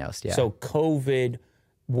diagnosed. Yeah. So COVID.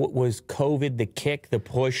 Was COVID the kick, the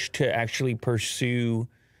push to actually pursue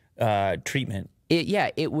treatment?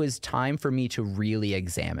 It was time for me to really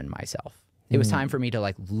examine myself. It was time for me to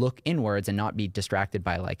like look inwards and not be distracted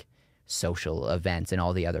by like social events and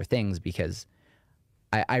all the other things, because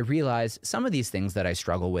I realized some of these things that I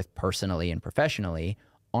struggle with personally and professionally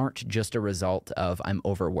aren't just a result of I'm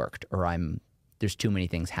overworked or there's too many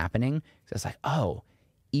things happening. So it's like, oh,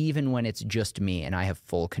 even when it's just me and I have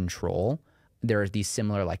full control, there are these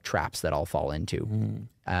similar like traps that I'll fall into.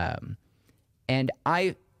 And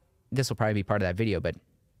this will probably be part of that video, but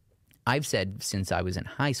I've said since I was in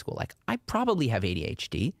high school, like I probably have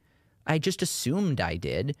ADHD. I just assumed I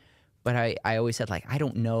did, but I always said like, I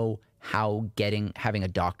don't know how having a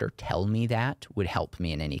doctor tell me that would help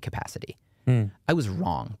me in any capacity. I was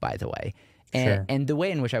wrong, by the way. And the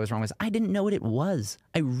way in which I was wrong was I didn't know what it was.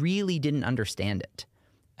 I really didn't understand it.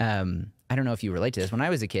 I don't know if you relate to this. When I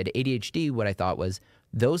was a kid, ADHD, what I thought was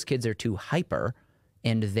those kids are too hyper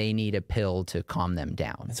and they need a pill to calm them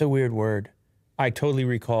down. That's a weird word. I totally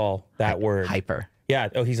recall that word. Hyper. Yeah.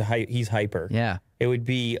 Oh, he's hyper. Yeah. It would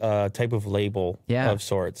be a type of label of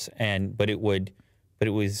sorts, but it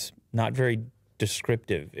was not very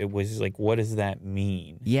descriptive. It was like, what does that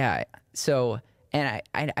mean? Yeah. So, and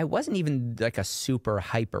I wasn't even like a super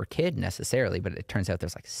hyper kid necessarily, but it turns out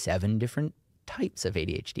there's like 7 different types of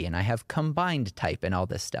ADHD, and I have combined type and all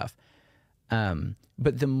this stuff.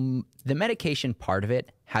 But the medication part of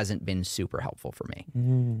it hasn't been super helpful for me,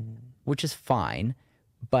 which is fine.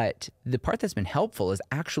 But the part that's been helpful is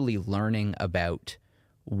actually learning about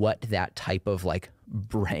what that type of like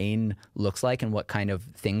brain looks like and what kind of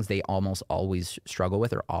things they almost always struggle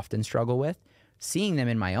with or often struggle with, seeing them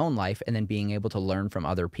in my own life, and then being able to learn from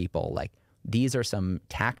other people. Like, these are some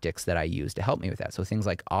tactics that I use to help me with that. So things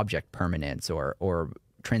like object permanence or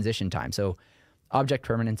transition time. So object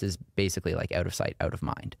permanence is basically like out of sight, out of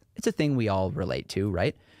mind. It's a thing we all relate to,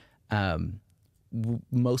 right?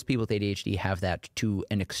 Most people with ADHD have that to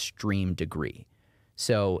an extreme degree.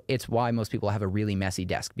 So it's why most people have a really messy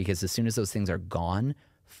desk, because as soon as those things are gone,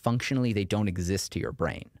 functionally they don't exist to your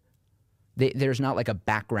brain. There's not like a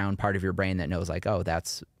background part of your brain that knows like, oh,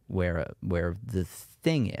 that's where the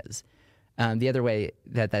thing is. The other way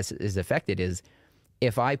that this is affected is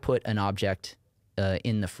if I put an object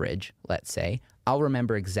in the fridge, let's say, I'll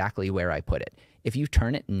remember exactly where I put it. If you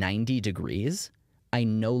turn it 90 degrees, I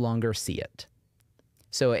no longer see it.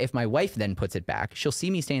 So if my wife then puts it back, she'll see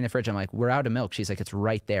me stay in the fridge. I'm like, we're out of milk. She's like, it's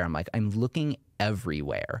right there. I'm like, I'm looking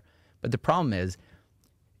everywhere. But the problem is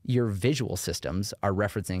your visual systems are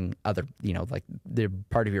referencing other, like the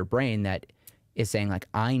part of your brain that is saying like,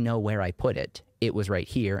 I know where I put it. It was right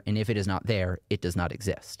here. And if it is not there, it does not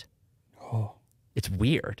exist. Oh, it's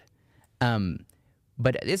weird.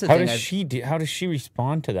 But it's a how thing. How does she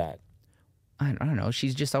respond to that? I don't know.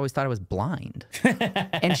 She's just always thought I was blind,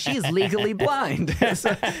 and she's legally blind.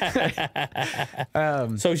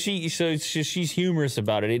 So she's humorous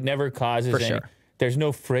about it. It never causes any. Sure. There's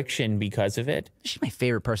no friction because of it. She's my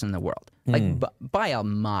favorite person in the world, like by a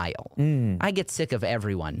mile. I get sick of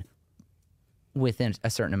everyone within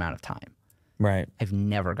a certain amount of time. Right. I've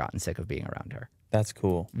never gotten sick of being around her. That's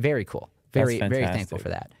cool. Very cool. Very thankful for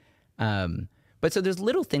that. But so there's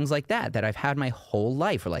little things like that I've had my whole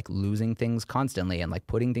life, or like losing things constantly and like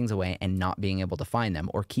putting things away and not being able to find them,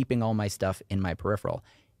 or keeping all my stuff in my peripheral.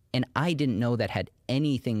 And I didn't know that had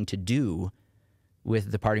anything to do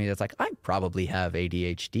with the part of me that's like, I probably have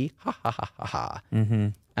ADHD. Ha ha ha ha ha.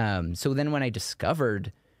 Mm-hmm. So then when I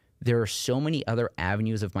discovered there are so many other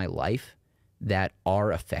avenues of my life that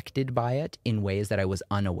are affected by it in ways that I was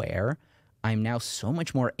unaware, I'm now so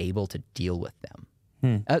much more able to deal with them.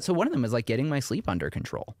 So one of them is like getting my sleep under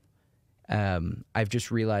control. I've just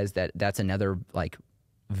realized that that's another like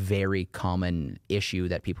very common issue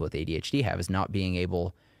that people with ADHD have, is not being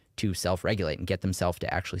able to self-regulate and get themselves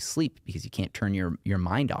to actually sleep, because you can't turn your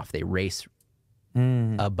mind off. They race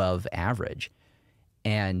above average.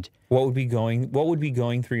 And what would be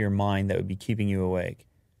going through your mind that would be keeping you awake?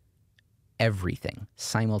 Everything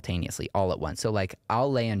simultaneously, all at once. So like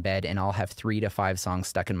I'll lay in bed and I'll have 3 to 5 songs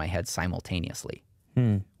stuck in my head simultaneously.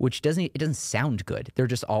 which doesn't sound good. They're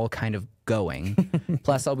just all kind of going.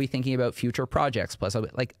 Plus, I'll be thinking about future projects. Plus, I'll be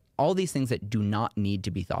like all these things that do not need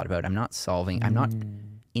to be thought about. I'm not solving. I'm not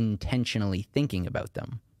intentionally thinking about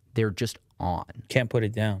them. They're just on. Can't put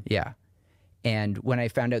it down. Yeah. And when I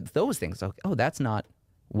found out those things, like, oh, that's not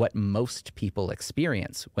what most people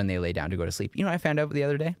experience when they lay down to go to sleep. You know what I found out the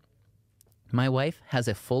other day? My wife has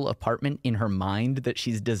a full apartment in her mind that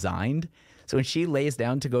she's designed. So when she lays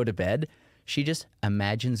down to go to bed, she just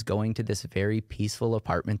imagines going to this very peaceful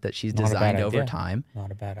apartment that she's designed over time.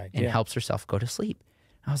 Not a bad idea. And helps herself go to sleep.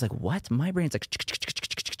 I was like, what? My brain's like,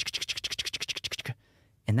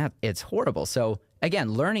 and that it's horrible. So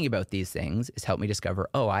again, learning about these things has helped me discover,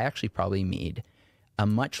 oh, I actually probably need a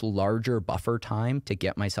much larger buffer time to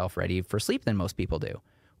get myself ready for sleep than most people do,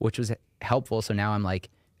 which was helpful. So now I'm like,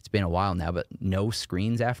 it's been a while now, but no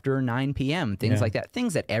screens after 9 p.m., things like that,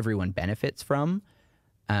 things that everyone benefits from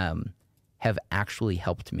have actually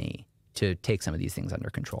helped me to take some of these things under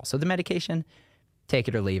control. So the medication, take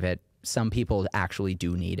it or leave it. Some people actually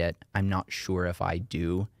do need it. I'm not sure if I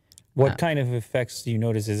do. What kind of effects do you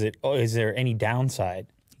notice? Is there any downside?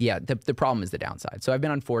 Yeah, the problem is the downside. So I've been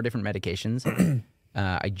on 4 different medications.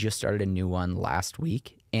 I just started a new one last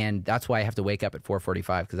week, and that's why I have to wake up at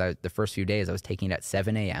 4:45 because the first few days I was taking it at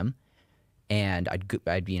 7 a.m. and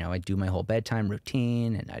I'd do my whole bedtime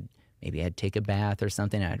routine, and I'd take a bath or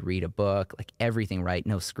something, and I'd read a book, like everything right,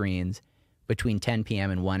 no screens, between 10 p.m.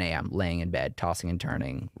 and 1 a.m. laying in bed, tossing and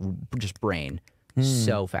turning, just brain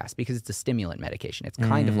so fast because it's a stimulant medication. It's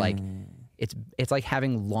kind of like it's like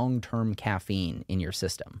having long-term caffeine in your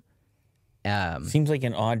system. Seems like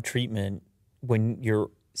an odd treatment when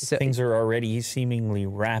things are already seemingly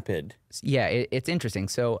rapid. Yeah, it's interesting.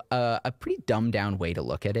 So a pretty dumbed down way to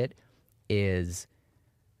look at it is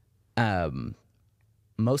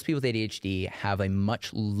most people with ADHD have a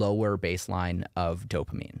much lower baseline of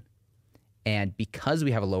dopamine. And because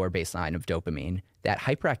we have a lower baseline of dopamine, that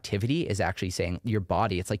hyperactivity is actually saying your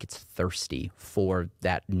body, it's like it's thirsty for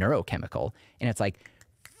that neurochemical. And it's like,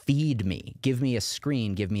 feed me, give me a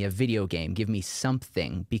screen, give me a video game, give me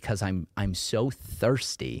something because I'm so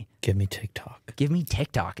thirsty. Give me TikTok. Give me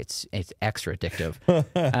TikTok. It's extra addictive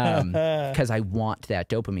because I want that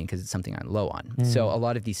dopamine because it's something I'm low on. So a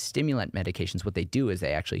lot of these stimulant medications, what they do is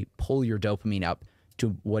they actually pull your dopamine up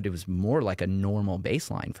to what it was more like a normal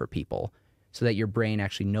baseline for people so that your brain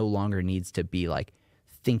actually no longer needs to be like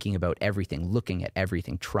thinking about everything, looking at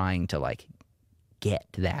everything, trying to like get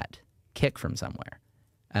that kick from somewhere.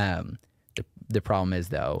 The problem is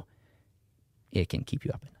though, it can keep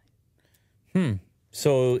you up at night.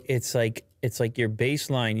 So it's like your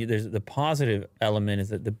baseline. There's the positive element is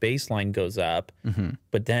that the baseline goes up,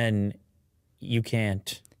 but then you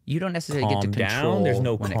don't necessarily get to control down. There's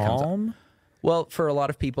no when calm. It comes up. Well, for a lot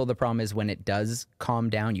of people, the problem is when it does calm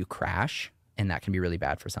down, you crash, and that can be really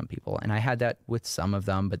bad for some people. And I had that with some of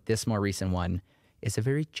them, but this more recent one is a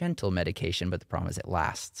very gentle medication, but the problem is it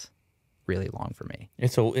lasts really long for me.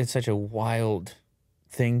 It's such a wild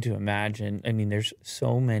thing to imagine. I mean, there's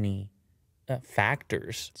so many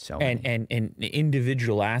factors and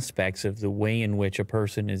individual aspects of the way in which a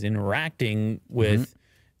person is interacting with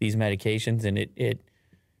these medications. And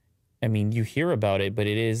I mean, you hear about it, but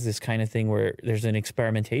it is this kind of thing where there's an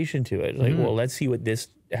experimentation to it. Like, well, let's see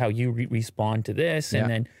how you respond to this. And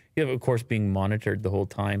then you have, of course, being monitored the whole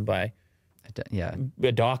time by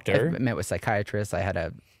a doctor. I met with psychiatrists. I had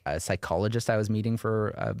a psychologist I was meeting for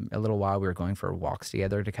a little while. We were going for walks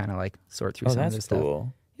together to kind of like sort through some of this stuff.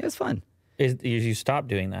 Cool. It was fun. You stopped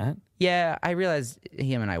doing that? Yeah, I realized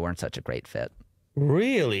him and I weren't such a great fit.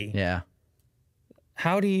 Really? Yeah.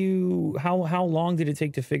 How long did it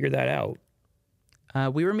take to figure that out?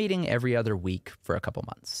 We were meeting every other week for a couple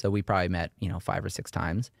months. So we probably met, 5 or 6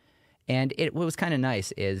 times. And what was kind of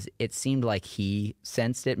nice is it seemed like he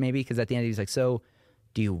sensed it maybe because at the end he was like, so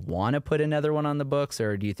do you want to put another one on the books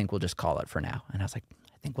or do you think we'll just call it for now? And I was like,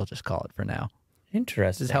 I think we'll just call it for now.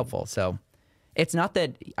 Interesting. This is helpful. So it's not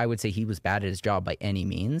that I would say he was bad at his job by any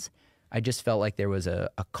means. I just felt like there was a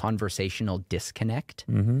conversational disconnect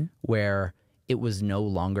where it was no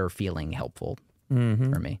longer feeling helpful for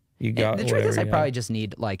me. The truth is I probably just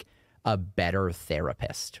need like a better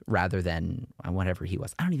therapist rather than whatever he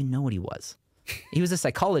was. I don't even know what he was. He was a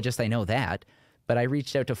psychologist, I know that, but I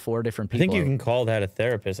reached out to 4 different people. I think you can call that a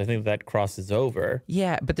therapist. I think that crosses over.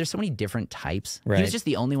 Yeah, but there's so many different types. Right. He was just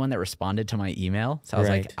the only one that responded to my email. So I was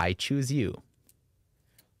like, I choose you.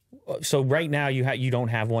 So right now you don't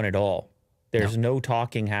have one at all. There's no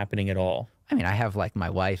talking happening at all. I mean, I have like my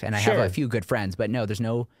wife and I have a few good friends, but no, there's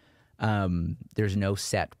no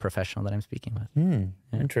set professional that I'm speaking with.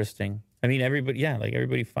 Interesting. I mean,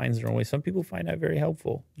 everybody finds their own way. Some people find that very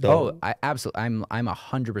helpful. Oh, I absolutely. I'm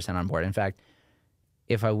 100% on board. In fact,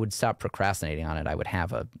 if I would stop procrastinating on it, I would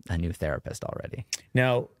have a new therapist already.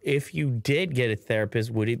 Now, if you did get a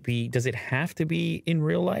therapist, does it have to be in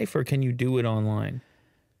real life, or can you do it online?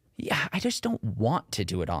 Yeah, I just don't want to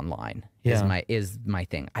do it online. Yeah. Is my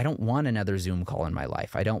thing. I don't want another Zoom call in my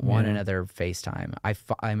life. I don't want another FaceTime.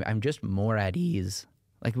 I'm just more at ease.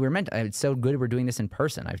 Like it's so good we're doing this in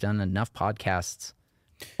person. I've done enough podcasts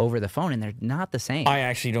over the phone, and they're not the same. I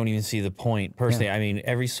actually don't even see the point personally. Yeah. I mean,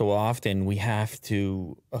 every so often we have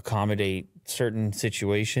to accommodate certain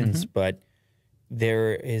situations, but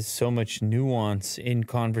there is so much nuance in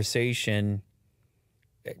conversation.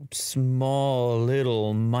 Small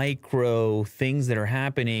little micro things that are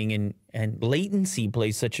happening, and latency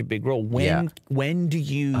plays such a big role. When do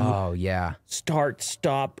you start,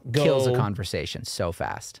 stop, go? Kills a conversation so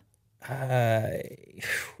fast.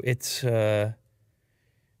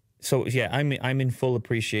 So yeah, I'm in full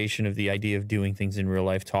appreciation of the idea of doing things in real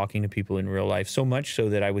life, talking to people in real life, so much so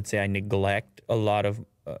that I would say I neglect a lot of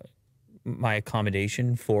my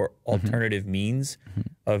accommodation for alternative means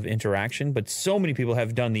of interaction. But so many people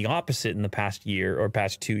have done the opposite in the past year or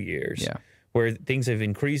past 2 years, where things have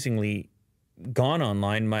increasingly gone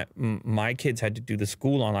online. My kids had to do the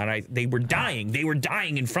school online. They were dying. They were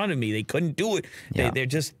dying in front of me. They couldn't do it. They're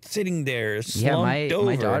just sitting there slumped over.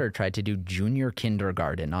 My daughter tried to do junior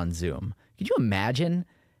kindergarten on Zoom. Could you imagine?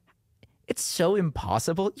 It's so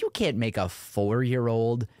impossible. You can't make a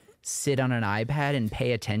 4-year-old sit on an iPad and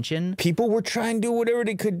pay attention. People were trying to do whatever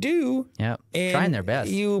they could do. Yeah, trying their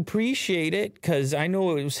best. You appreciate it, because I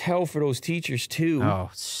know it was hell for those teachers too.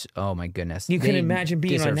 Oh my goodness. You can imagine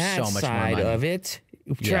being on that side of it,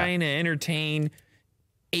 trying to entertain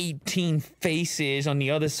 18 faces on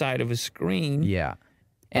the other side of a screen. Yeah.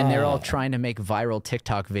 And they're all trying to make viral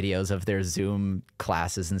TikTok videos of their Zoom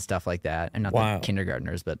classes and stuff like that. And not the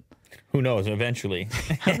kindergartners, but who knows, eventually.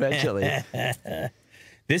 Eventually.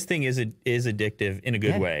 This thing is addictive in a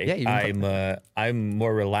good way. Yeah, I'm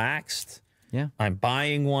more relaxed. Yeah. I'm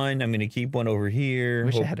buying one. I'm going to keep one over here. I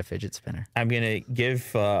wish I had a fidget spinner. I'm going to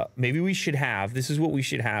give, maybe we should have, this is what we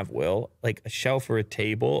should have, Will, like a shelf or a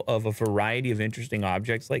table of a variety of interesting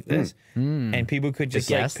objects like this. And people could just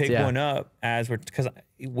pick one up because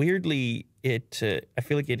weirdly, I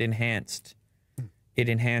feel like it enhanced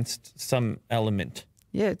some element.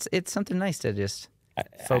 Yeah, it's something nice to just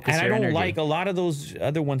focus and your I don't energy. like a lot of those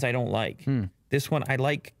other ones. I don't like this one. I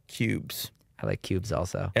like cubes. I like cubes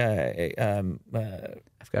also. I've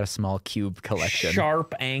got a small cube collection.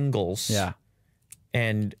 Sharp angles. Yeah.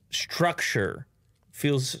 And structure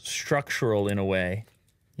feels structural in a way.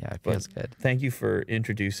 Yeah, it feels good. Thank you for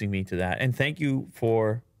introducing me to that, and thank you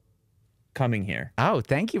for coming here. Oh,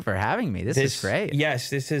 thank you for having me. This is great. Yes,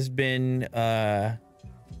 this has been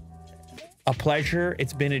a pleasure.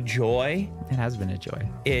 It's been a joy. It has been a joy.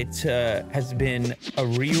 It has been a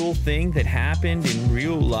real thing that happened in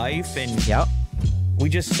real life, and we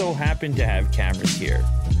just so happen to have cameras here.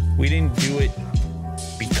 We didn't do it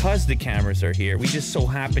because the cameras are here. We just so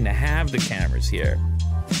happen to have the cameras here.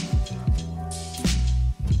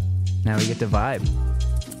 Now we get to vibe.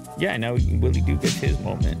 Yeah, now Willie do gets his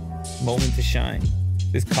moment to shine.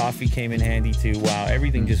 This coffee came in handy too. Wow,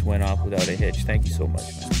 everything just went off without a hitch. Thank you so much,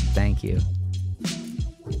 man. Thank you.